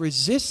says, God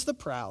resists the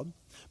proud,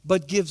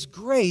 but gives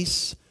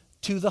grace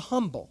to the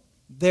humble.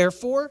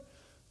 Therefore,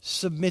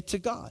 submit to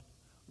God.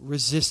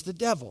 Resist the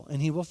devil,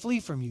 and he will flee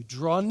from you.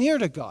 Draw near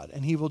to God,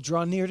 and he will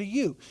draw near to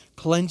you.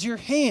 Cleanse your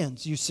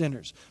hands, you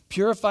sinners.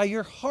 Purify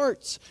your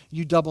hearts,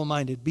 you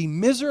double-minded. Be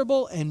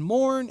miserable and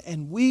mourn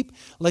and weep.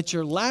 Let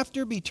your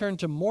laughter be turned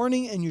to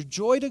mourning and your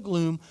joy to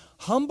gloom.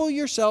 Humble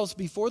yourselves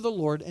before the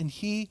Lord, and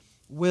he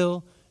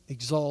will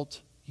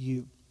exalt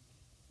you.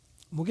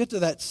 We'll get to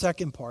that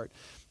second part.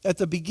 At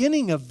the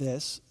beginning of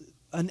this,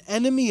 an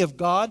enemy of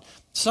God,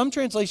 some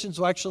translations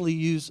will actually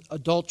use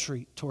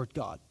adultery toward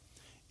God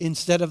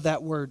instead of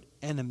that word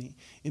enemy.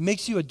 It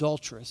makes you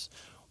adulterous.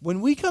 When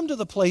we come to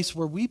the place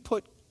where we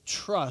put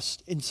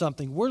trust in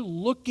something, we're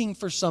looking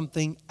for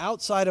something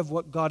outside of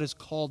what God has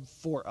called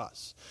for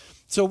us.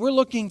 So we're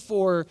looking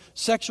for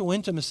sexual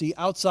intimacy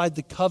outside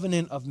the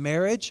covenant of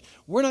marriage.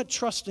 We're not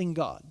trusting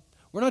God.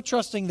 We're not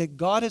trusting that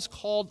God has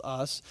called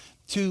us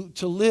to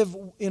live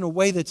in a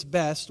way that's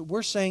best.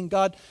 We're saying,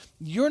 God,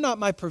 you're not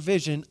my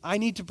provision. I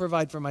need to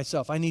provide for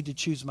myself. I need to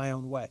choose my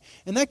own way.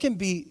 And that can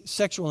be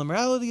sexual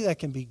immorality. That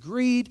can be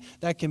greed.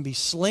 That can be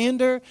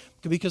slander.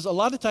 Because a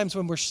lot of times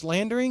when we're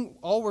slandering,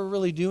 all we're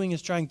really doing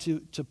is trying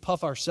to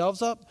puff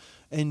ourselves up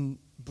and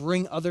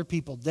bring other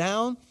people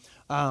down.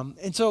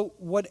 And so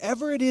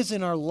whatever it is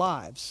in our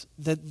lives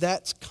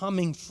that's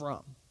coming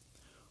from,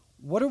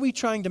 what are we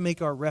trying to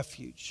make our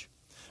refuge?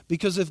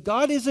 Because if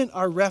God isn't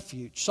our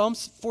refuge,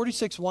 Psalms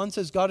 46:1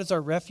 says God is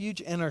our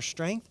refuge and our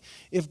strength.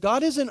 If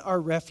God isn't our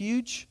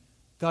refuge,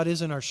 God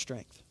isn't our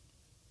strength.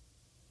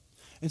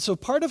 And so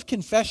part of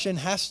confession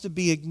has to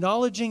be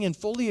acknowledging and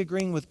fully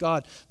agreeing with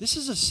God. This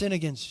is a sin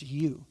against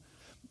you.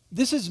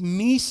 This is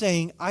me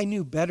saying I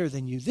knew better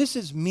than you. This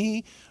is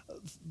me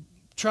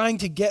trying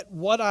to get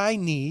what I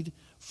need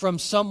from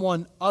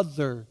someone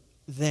other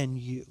than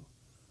you.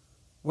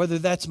 Whether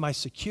that's my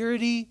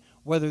security,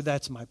 whether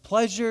that's my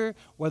pleasure,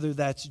 whether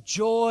that's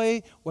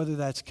joy, whether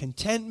that's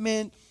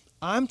contentment,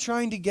 I'm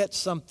trying to get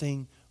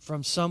something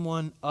from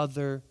someone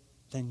other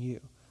than you.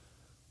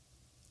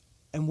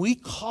 And we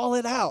call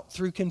it out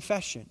through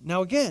confession.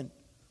 Now again,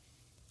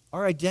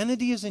 our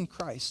identity is in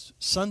Christ,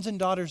 sons and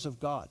daughters of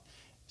God.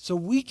 So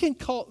we can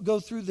go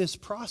through this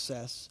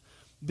process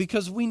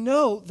because we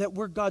know that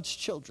we're God's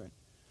children.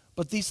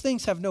 But these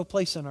things have no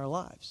place in our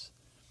lives.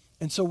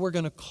 And so we're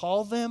going to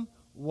call them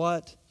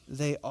what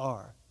they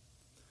are.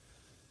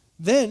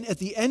 Then, at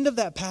the end of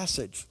that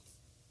passage,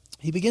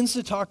 he begins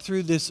to talk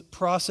through this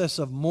process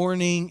of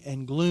mourning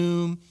and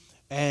gloom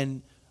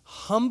and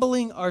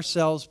humbling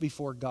ourselves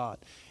before God.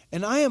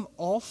 And I am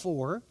all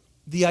for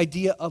the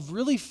idea of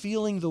really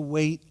feeling the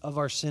weight of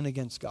our sin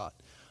against God.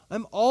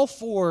 I'm all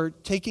for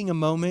taking a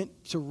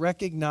moment to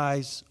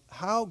recognize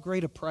how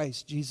great a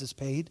price Jesus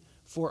paid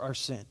for our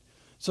sin,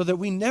 so that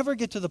we never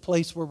get to the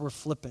place where we're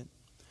flippant.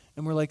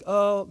 And we're like,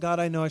 oh,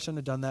 God, I know I shouldn't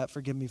have done that.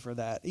 Forgive me for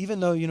that.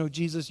 Even though,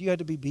 Jesus, you had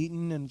to be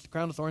beaten and the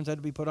crown of thorns had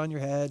to be put on your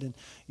head and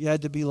you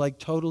had to be like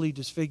totally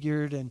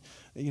disfigured and,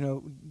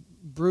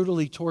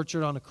 brutally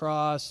tortured on a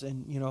cross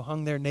and,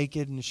 hung there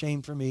naked and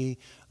ashamed for me.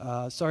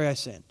 Sorry I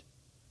sinned.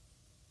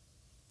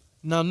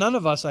 Now, none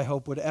of us, I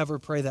hope, would ever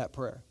pray that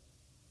prayer.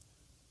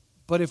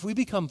 But if we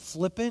become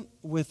flippant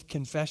with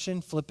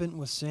confession, flippant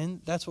with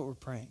sin, that's what we're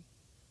praying.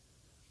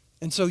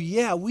 And so,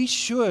 we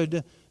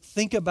should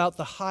think about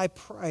the high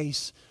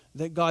price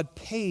that God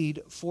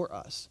paid for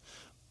us.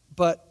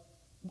 But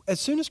as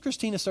soon as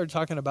Christina started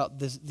talking about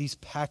these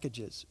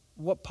packages,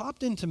 what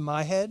popped into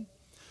my head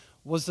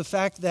was the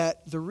fact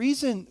that the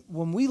reason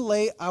when we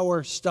lay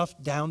our stuff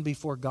down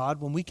before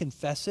God, when we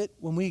confess it,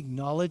 when we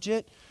acknowledge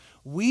it,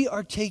 we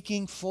are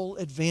taking full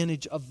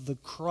advantage of the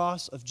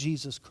cross of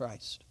Jesus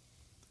Christ.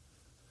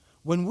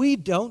 When we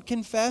don't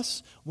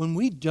confess, when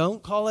we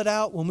don't call it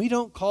out, when we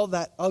don't call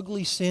that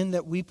ugly sin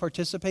that we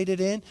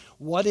participated in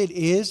what it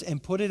is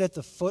and put it at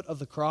the foot of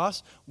the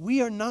cross,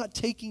 we are not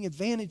taking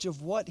advantage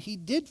of what he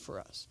did for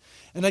us.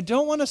 And I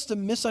don't want us to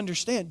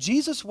misunderstand.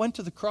 Jesus went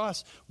to the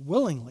cross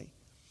willingly.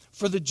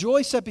 For the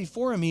joy set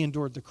before him, he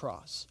endured the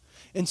cross.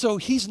 And so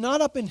he's not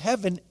up in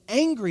heaven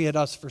angry at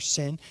us for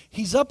sin.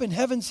 He's up in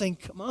heaven saying,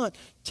 come on,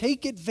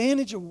 take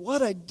advantage of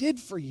what I did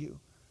for you.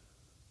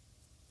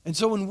 And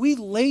so when we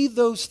lay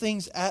those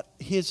things at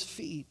his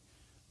feet,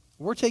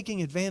 we're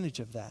taking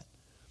advantage of that.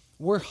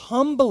 We're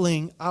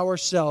humbling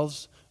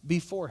ourselves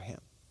before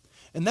him.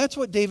 And that's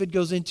what David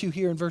goes into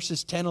here in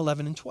verses 10,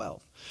 11, and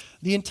 12.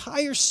 The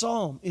entire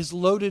psalm is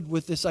loaded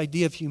with this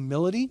idea of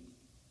humility.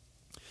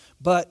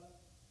 But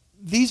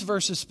these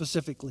verses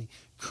specifically,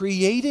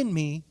 create in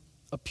me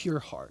a pure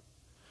heart.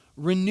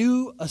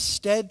 Renew a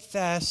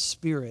steadfast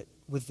spirit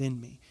within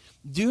me.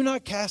 Do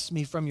not cast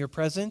me from your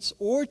presence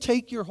or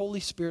take your Holy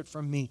Spirit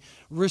from me.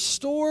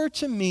 Restore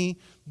to me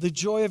the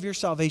joy of your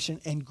salvation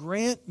and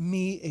grant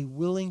me a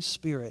willing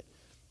spirit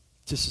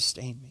to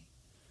sustain me.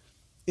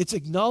 It's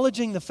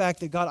acknowledging the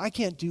fact that, God, I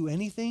can't do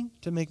anything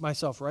to make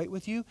myself right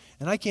with you,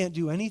 and I can't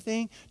do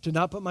anything to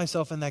not put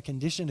myself in that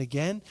condition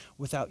again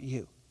without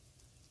you.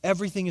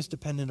 Everything is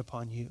dependent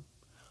upon you.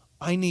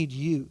 I need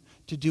you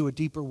to do a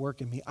deeper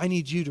work in me. I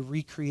need you to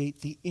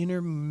recreate the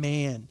inner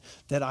man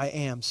that I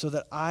am so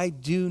that I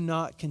do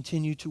not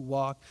continue to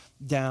walk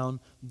down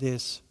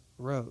this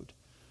road.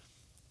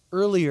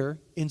 Earlier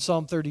in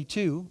Psalm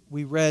 32,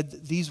 we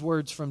read these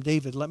words from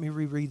David. Let me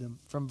reread them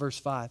from verse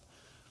 5.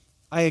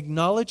 I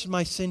acknowledged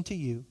my sin to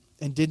you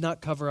and did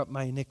not cover up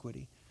my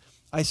iniquity.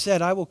 I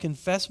said, I will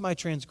confess my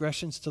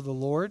transgressions to the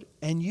Lord,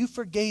 and you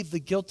forgave the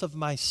guilt of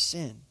my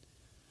sin.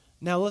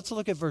 Now let's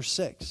look at verse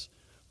 6.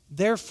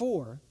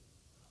 Therefore,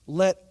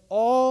 let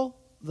all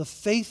the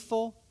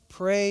faithful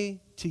pray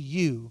to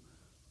you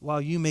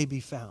while you may be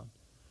found.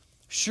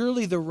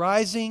 Surely the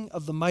rising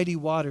of the mighty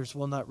waters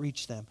will not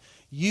reach them.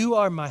 You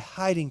are my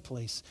hiding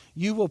place.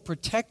 You will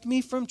protect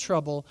me from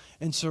trouble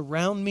and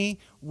surround me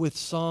with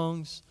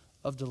songs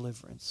of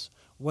deliverance.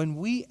 When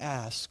we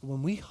ask,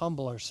 when we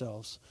humble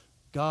ourselves,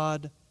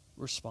 God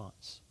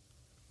responds.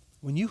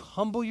 When you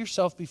humble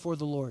yourself before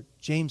the Lord,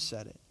 James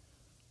said it,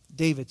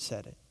 David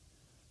said it,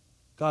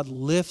 God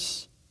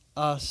lifts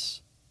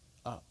us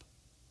up.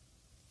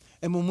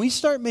 And when we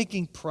start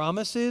making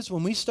promises,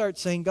 when we start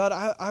saying, God,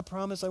 I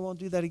promise I won't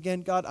do that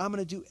again. God, I'm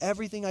going to do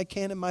everything I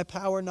can in my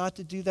power not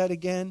to do that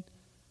again.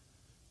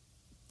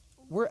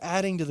 We're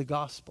adding to the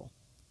gospel.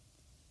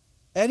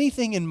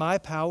 Anything in my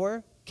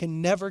power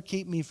can never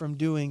keep me from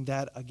doing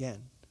that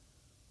again.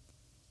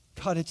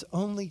 God, it's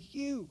only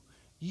you.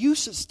 You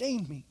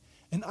sustain me.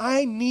 And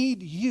I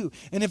need you.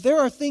 And if there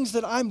are things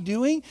that I'm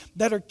doing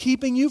that are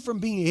keeping you from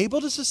being able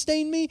to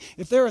sustain me,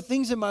 if there are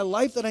things in my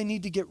life that I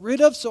need to get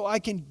rid of so I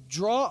can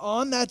draw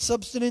on that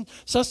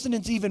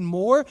sustenance even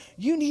more,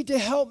 you need to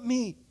help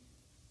me.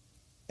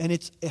 And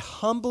it's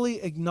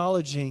humbly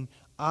acknowledging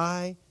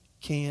I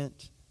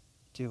can't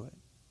do it.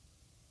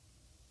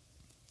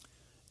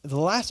 The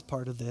last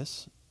part of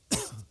this,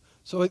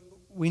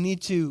 we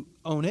need to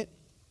own it.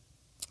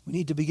 We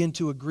need to begin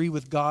to agree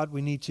with God.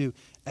 We need to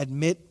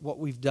admit what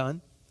we've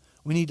done.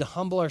 We need to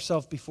humble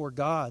ourselves before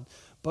God.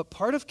 But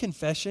part of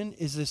confession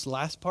is this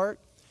last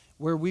part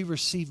where we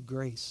receive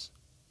grace.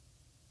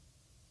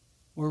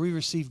 Where we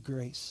receive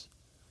grace.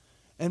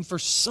 And for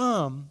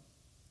some,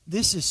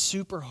 this is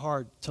super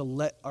hard to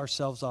let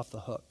ourselves off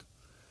the hook.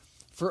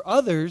 For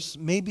others,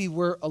 maybe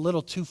we're a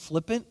little too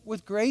flippant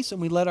with grace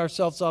and we let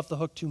ourselves off the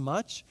hook too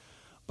much.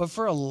 But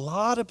for a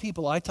lot of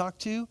people I talk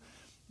to,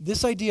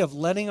 this idea of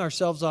letting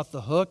ourselves off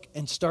the hook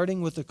and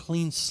starting with a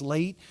clean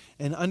slate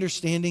and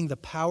understanding the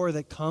power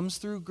that comes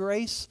through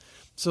grace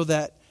so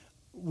that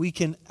we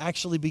can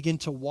actually begin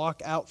to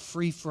walk out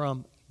free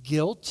from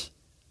guilt,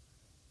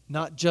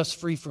 not just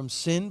free from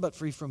sin, but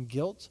free from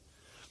guilt.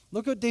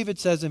 Look what David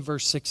says in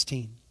verse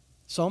 16.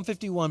 Psalm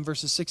 51,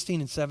 verses 16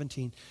 and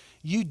 17.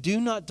 You do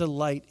not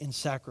delight in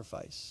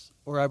sacrifice,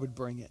 or I would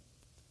bring it.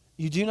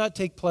 You do not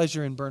take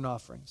pleasure in burnt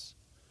offerings.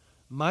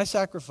 My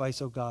sacrifice,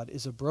 O God,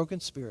 is a broken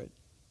spirit.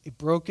 A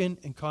broken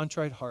and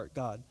contrite heart,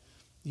 God,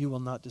 you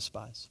will not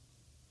despise.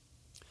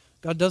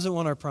 God doesn't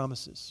want our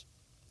promises.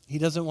 He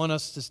doesn't want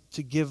us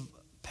to give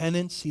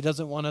penance. He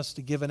doesn't want us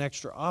to give an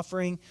extra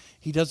offering.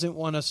 He doesn't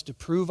want us to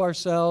prove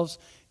ourselves.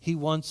 He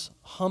wants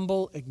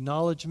humble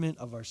acknowledgement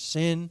of our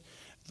sin,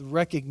 the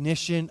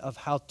recognition of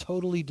how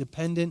totally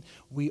dependent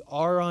we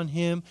are on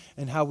Him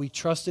and how we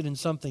trusted in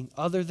something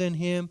other than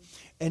Him.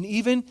 And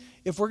even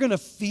if we're going to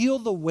feel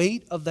the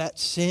weight of that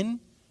sin,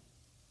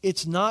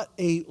 it's not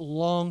a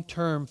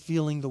long-term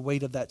feeling the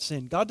weight of that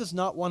sin. God does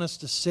not want us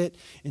to sit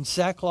in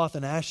sackcloth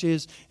and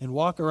ashes and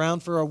walk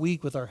around for a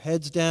week with our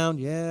heads down.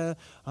 Yeah,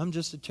 I'm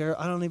just a terror.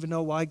 I don't even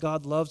know why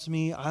God loves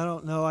me. I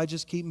don't know. I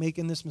just keep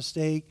making this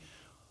mistake.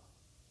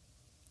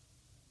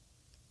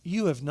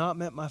 You have not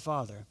met my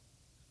Father.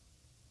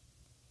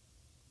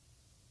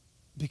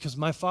 Because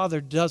my Father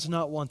does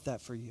not want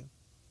that for you.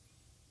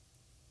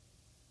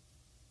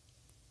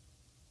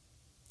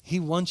 He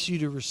wants you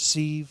to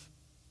receive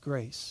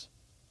grace.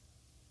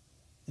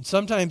 And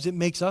sometimes it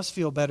makes us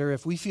feel better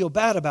if we feel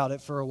bad about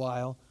it for a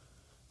while,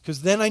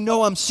 because then I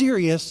know I'm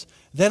serious.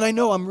 Then I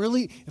know I'm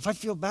really, if I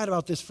feel bad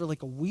about this for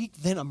like a week,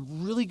 then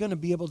I'm really going to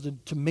be able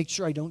to make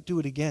sure I don't do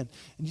it again.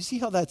 And you see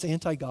how that's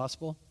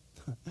anti-gospel?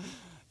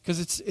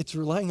 Because it's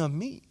relying on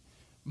me,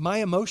 my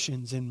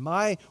emotions and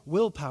my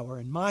willpower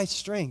and my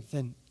strength.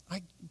 And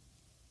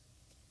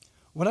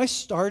when I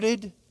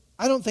started,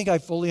 I don't think I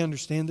fully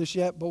understand this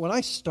yet, but when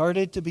I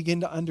started to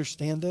begin to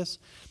understand this,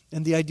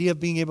 and the idea of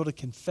being able to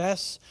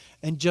confess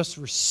and just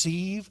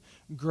receive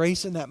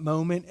grace in that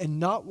moment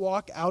and not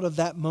walk out of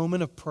that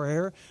moment of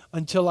prayer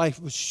until I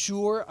was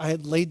sure I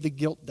had laid the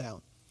guilt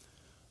down.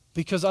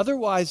 Because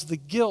otherwise the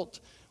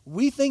guilt,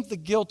 we think the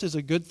guilt is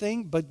a good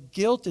thing, but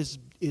guilt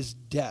is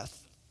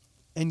death.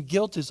 And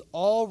guilt is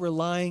all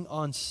relying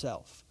on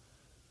self.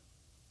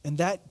 And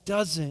that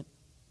doesn't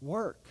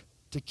work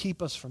to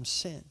keep us from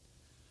sin.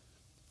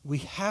 We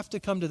have to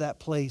come to that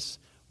place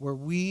where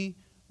we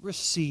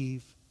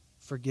receive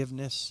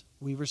forgiveness,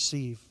 we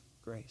receive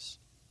grace.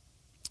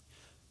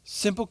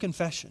 Simple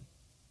confession.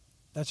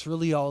 That's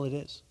really all it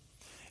is.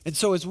 And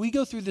so as we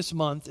go through this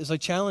month, as I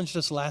challenged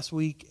us last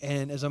week,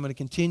 and as I'm going to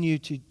continue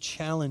to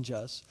challenge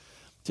us,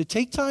 to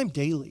take time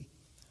daily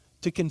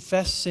to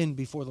confess sin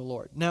before the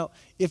Lord. Now,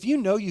 if you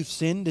know you've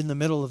sinned in the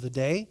middle of the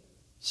day,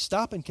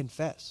 stop and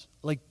confess.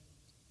 Like,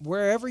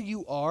 wherever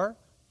you are,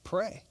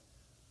 pray.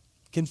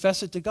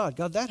 Confess it to God.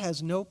 God, that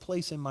has no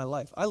place in my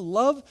life. I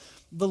love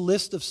the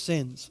list of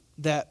sins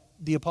that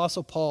the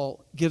Apostle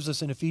Paul gives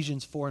us in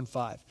Ephesians 4 and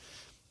 5.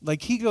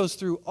 Like, he goes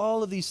through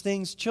all of these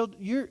things.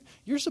 You're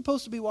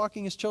supposed to be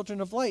walking as children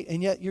of light,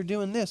 and yet you're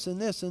doing this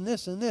and this and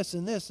this and this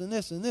and this and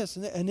this and this,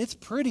 and it's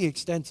pretty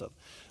extensive.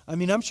 I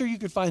mean, I'm sure you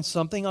could find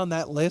something on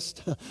that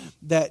list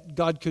that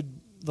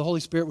the Holy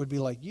Spirit would be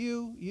like,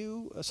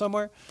 you,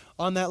 somewhere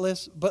on that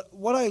list. But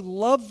what I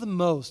love the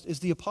most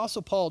is the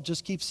Apostle Paul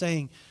just keeps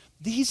saying,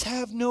 these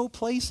have no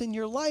place in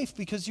your life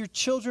because you're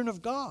children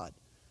of God.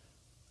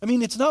 I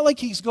mean, it's not like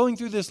he's going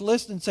through this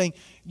list and saying,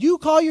 you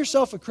call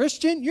yourself a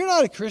Christian? You're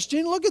not a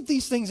Christian. Look at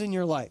these things in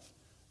your life.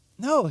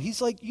 No,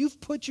 he's like, you've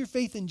put your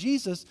faith in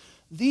Jesus.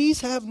 These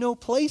have no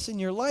place in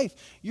your life.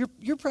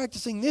 You're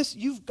practicing this.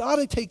 You've got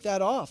to take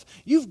that off.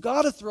 You've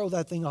got to throw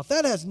that thing off.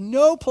 That has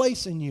no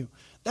place in you.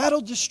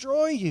 That'll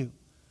destroy you.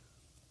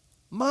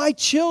 My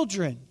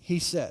children, he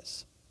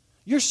says.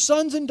 You're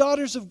sons and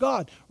daughters of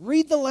God.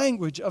 Read the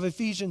language of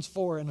Ephesians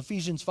 4 and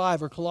Ephesians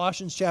 5 or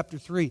Colossians chapter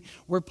 3,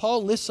 where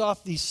Paul lists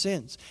off these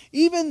sins.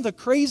 Even the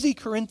crazy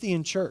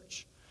Corinthian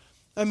church.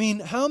 I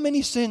mean, how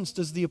many sins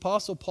does the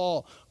Apostle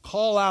Paul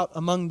call out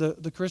among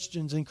the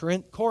Christians in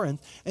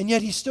Corinth, and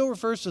yet he still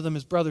refers to them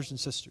as brothers and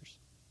sisters?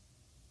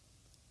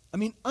 I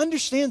mean,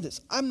 understand this.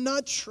 I'm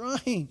not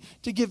trying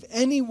to give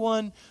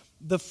anyone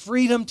the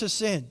freedom to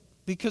sin,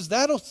 because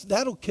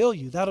that'll kill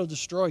you. That'll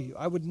destroy you.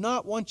 I would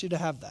not want you to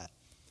have that.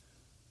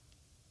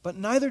 But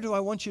neither do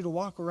I want you to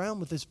walk around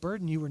with this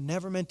burden you were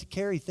never meant to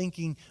carry,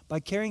 thinking by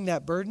carrying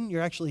that burden,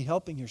 you're actually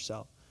helping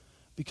yourself.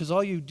 Because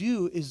all you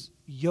do is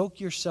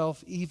yoke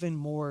yourself even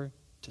more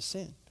to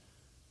sin.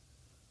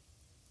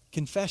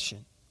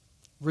 Confession.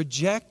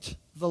 Reject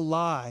the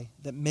lie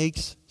that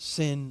makes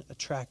sin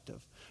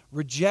attractive.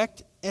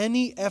 Reject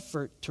any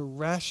effort to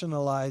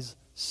rationalize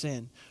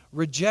sin.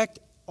 Reject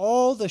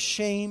all the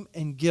shame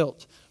and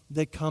guilt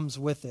that comes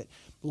with it.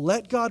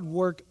 Let God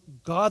work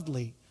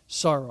godly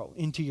sorrow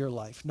into your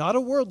life, not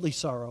a worldly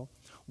sorrow,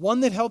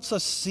 one that helps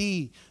us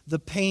see the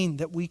pain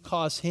that we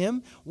cause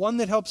Him, one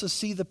that helps us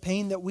see the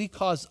pain that we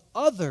cause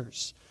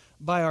others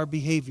by our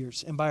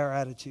behaviors and by our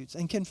attitudes,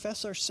 and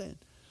confess our sin.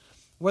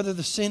 Whether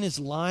the sin is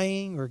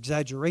lying or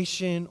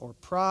exaggeration or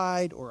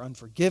pride or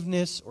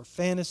unforgiveness or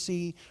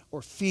fantasy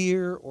or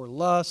fear or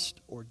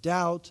lust or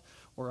doubt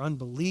or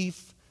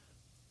unbelief,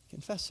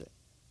 confess it.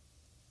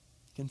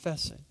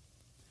 Confess it.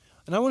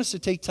 And I want us to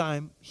take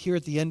time here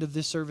at the end of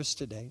this service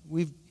today.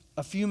 We've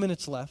a few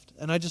minutes left,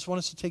 and I just want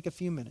us to take a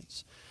few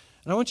minutes.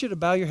 And I want you to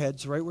bow your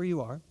heads right where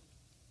you are.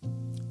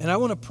 And I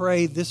want to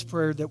pray this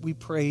prayer that we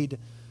prayed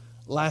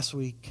last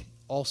week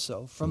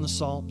also from the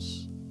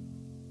Psalms.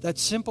 That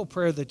simple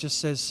prayer that just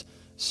says,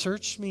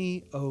 search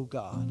me, O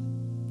God,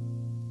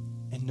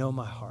 and know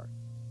my heart.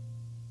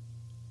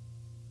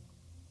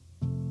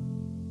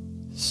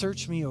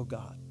 Search me, O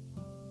God,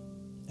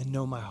 and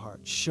know my heart.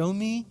 Show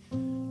me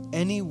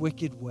any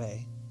wicked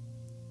way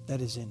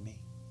that is in me.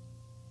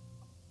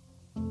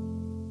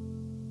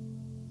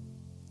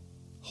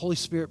 Holy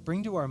Spirit,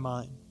 bring to our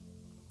mind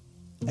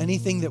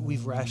anything that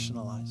we've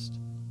rationalized,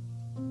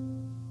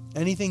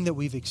 anything that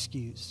we've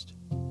excused,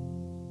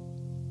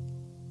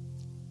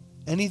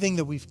 anything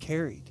that we've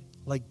carried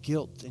like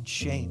guilt and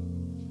shame,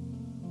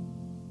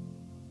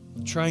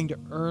 trying to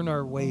earn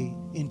our way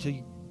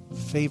into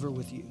favor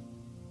with you.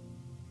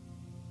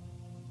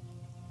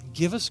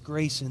 Give us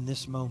grace in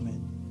this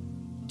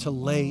moment to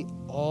lay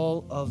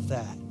all of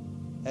that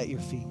at your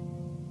feet.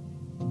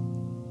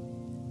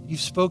 You've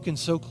spoken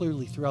so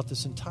clearly throughout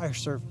this entire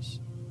service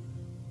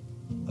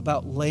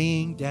about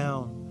laying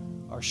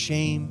down our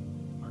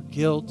shame, our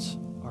guilt,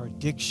 our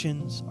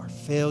addictions, our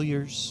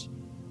failures.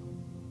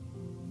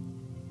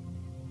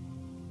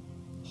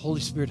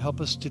 Holy Spirit, help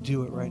us to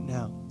do it right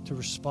now, to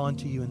respond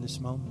to you in this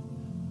moment.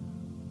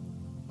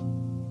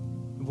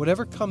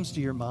 Whatever comes to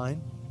your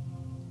mind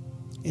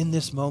in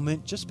this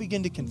moment, just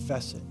begin to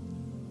confess it.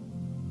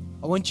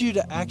 I want you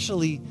to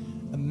actually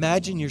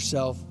imagine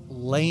yourself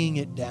laying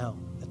it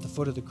down the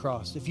foot of the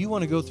cross. If you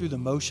want to go through the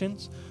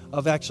motions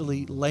of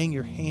actually laying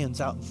your hands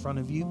out in front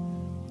of you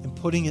and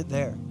putting it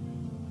there.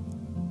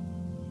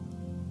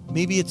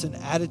 Maybe it's an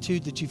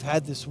attitude that you've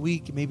had this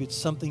week. Maybe it's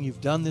something you've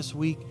done this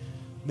week.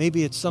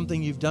 Maybe it's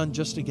something you've done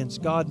just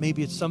against God.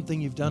 Maybe it's something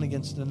you've done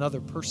against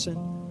another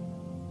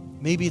person.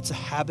 Maybe it's a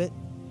habit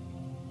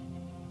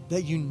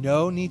that you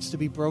know needs to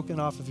be broken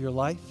off of your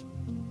life.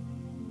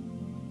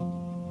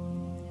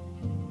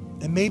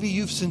 And maybe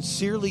you've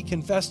sincerely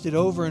confessed it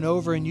over and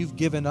over and you've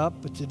given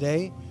up, but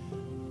today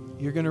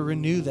you're going to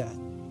renew that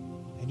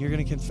and you're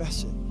going to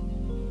confess it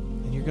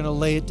and you're going to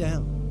lay it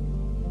down.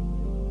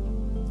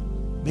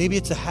 Maybe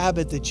it's a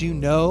habit that you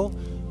know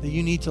that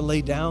you need to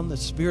lay down. The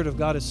Spirit of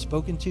God has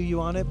spoken to you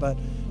on it, but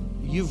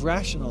you've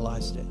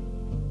rationalized it.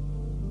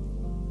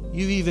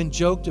 You've even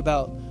joked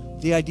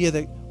about the idea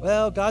that,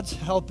 well, God's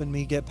helping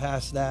me get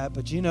past that,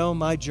 but you know,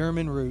 my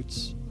German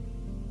roots.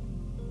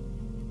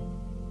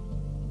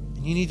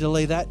 And you need to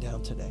lay that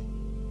down today.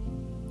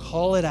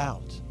 Call it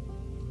out.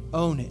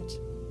 Own it.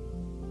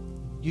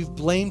 You've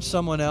blamed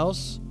someone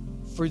else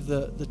for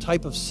the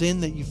type of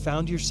sin that you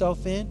found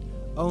yourself in.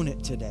 Own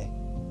it today.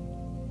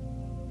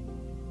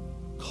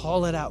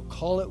 Call it out.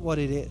 Call it what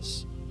it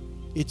is.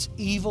 It's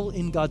evil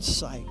in God's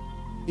sight.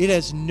 It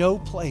has no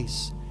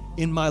place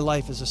in my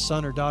life as a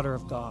son or daughter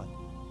of God.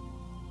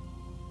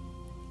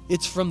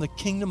 It's from the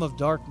kingdom of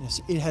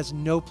darkness. It has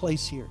no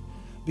place here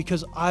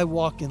because I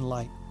walk in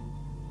light.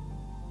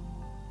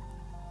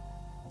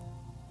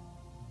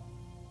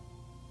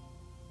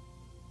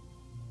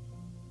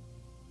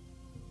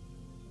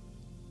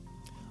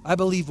 I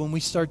believe when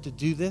we start to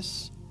do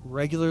this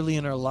regularly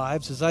in our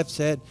lives, as I've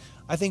said,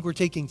 I think we're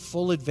taking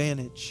full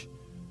advantage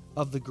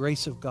of the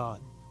grace of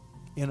God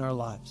in our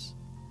lives.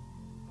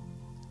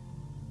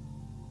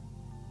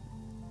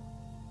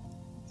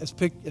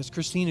 As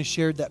Christina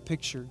shared that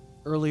picture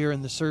earlier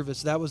in the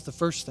service, that was the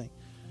first thing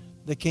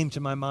that came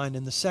to my mind.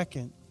 And the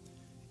second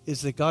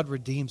is that God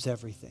redeems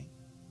everything.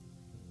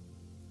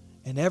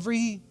 And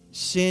every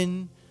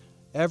sin,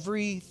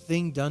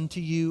 everything done to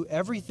you,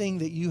 everything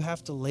that you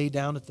have to lay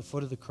down at the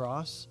foot of the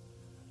cross,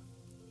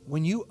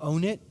 when you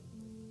own it,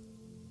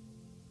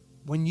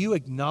 when you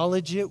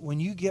acknowledge it, when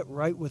you get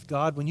right with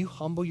God, when you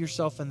humble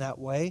yourself in that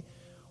way,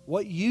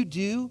 what you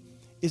do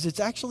is it's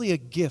actually a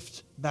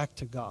gift back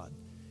to God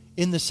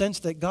in the sense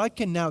that God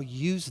can now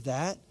use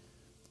that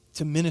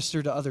to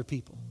minister to other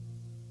people.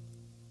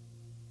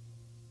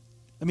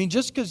 I mean,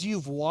 just because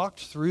you've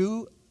walked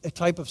through a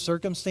type of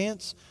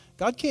circumstance,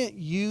 God can't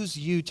use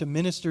you to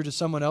minister to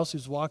someone else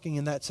who's walking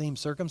in that same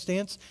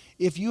circumstance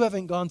if you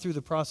haven't gone through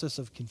the process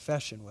of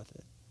confession with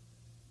it.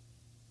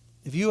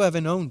 If you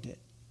haven't owned it.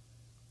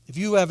 If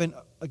you haven't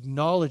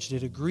acknowledged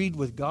it, agreed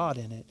with God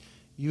in it,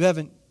 you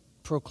haven't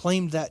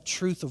proclaimed that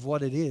truth of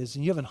what it is,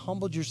 and you haven't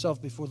humbled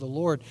yourself before the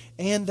Lord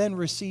and then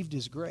received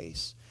His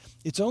grace.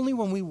 It's only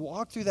when we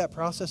walk through that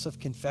process of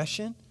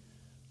confession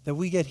that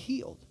we get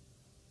healed.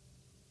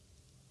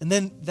 And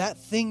then that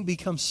thing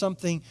becomes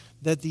something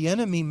that the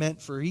enemy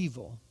meant for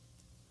evil,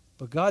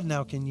 but God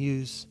now can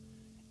use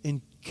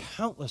in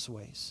countless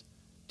ways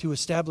to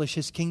establish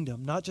His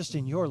kingdom, not just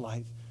in your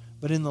life,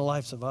 but in the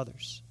lives of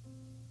others.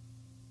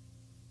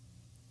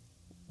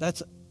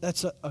 That's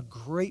a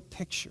great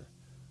picture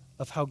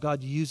of how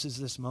God uses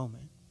this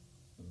moment.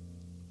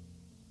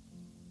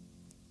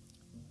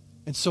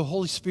 And so,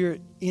 Holy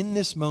Spirit, in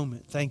this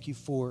moment, thank you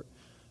for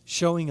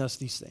showing us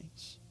these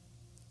things,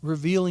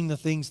 revealing the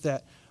things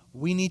that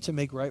we need to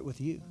make right with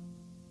you.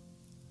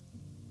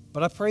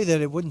 But I pray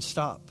that it wouldn't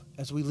stop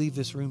as we leave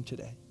this room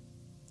today.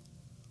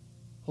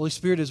 Holy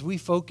Spirit, as we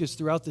focus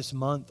throughout this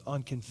month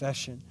on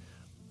confession,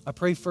 I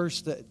pray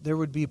first that there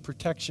would be a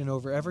protection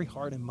over every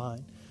heart and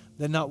mind,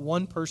 that not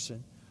one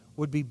person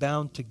would be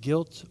bound to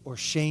guilt or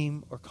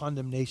shame or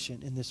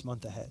condemnation in this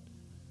month ahead.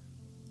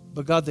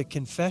 But God, that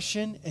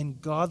confession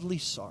and godly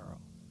sorrow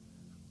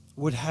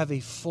would have a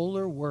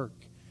fuller work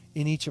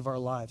in each of our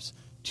lives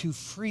to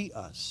free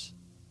us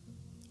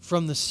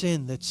from the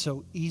sin that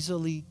so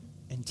easily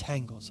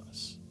entangles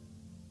us.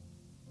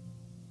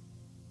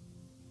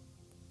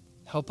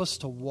 Help us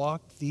to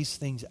walk these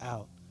things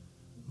out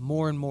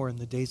more and more in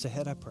the days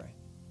ahead, I pray.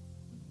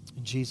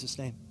 In Jesus'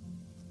 name,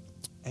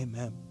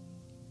 amen.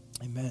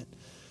 Amen.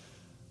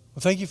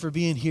 Well, thank you for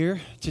being here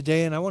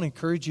today, and I want to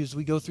encourage you as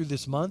we go through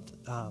this month,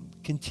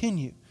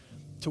 continue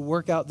to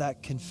work out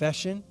that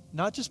confession,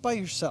 not just by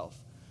yourself,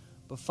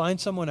 but find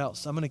someone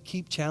else. I'm going to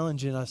keep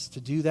challenging us to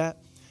do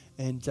that,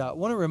 and I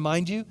want to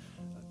remind you,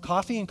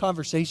 coffee and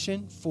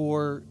conversation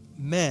for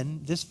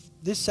men, this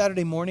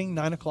Saturday morning,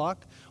 9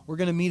 o'clock, we're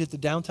going to meet at the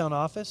downtown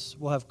office.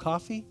 We'll have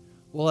coffee,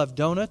 we'll have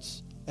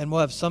donuts, and we'll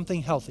have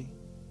something healthy.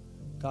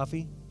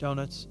 Coffee,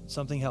 donuts,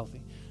 something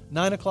healthy.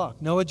 9 o'clock,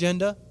 no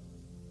agenda.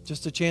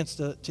 Just a chance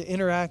to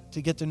interact,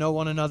 to get to know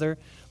one another.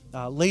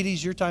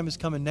 Ladies, your time is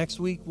coming next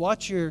week.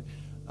 Watch your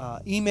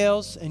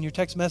emails and your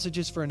text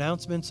messages for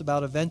announcements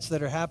about events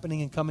that are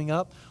happening and coming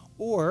up.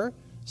 Or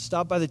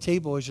stop by the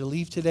table as you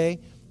leave today.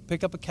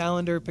 Pick up a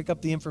calendar, pick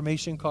up the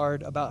information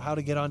card about how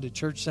to get onto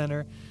Church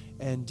Center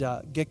and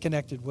get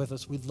connected with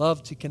us. We'd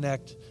love to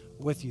connect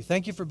with you.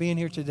 Thank you for being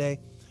here today.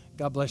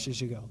 God bless you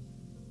as you go.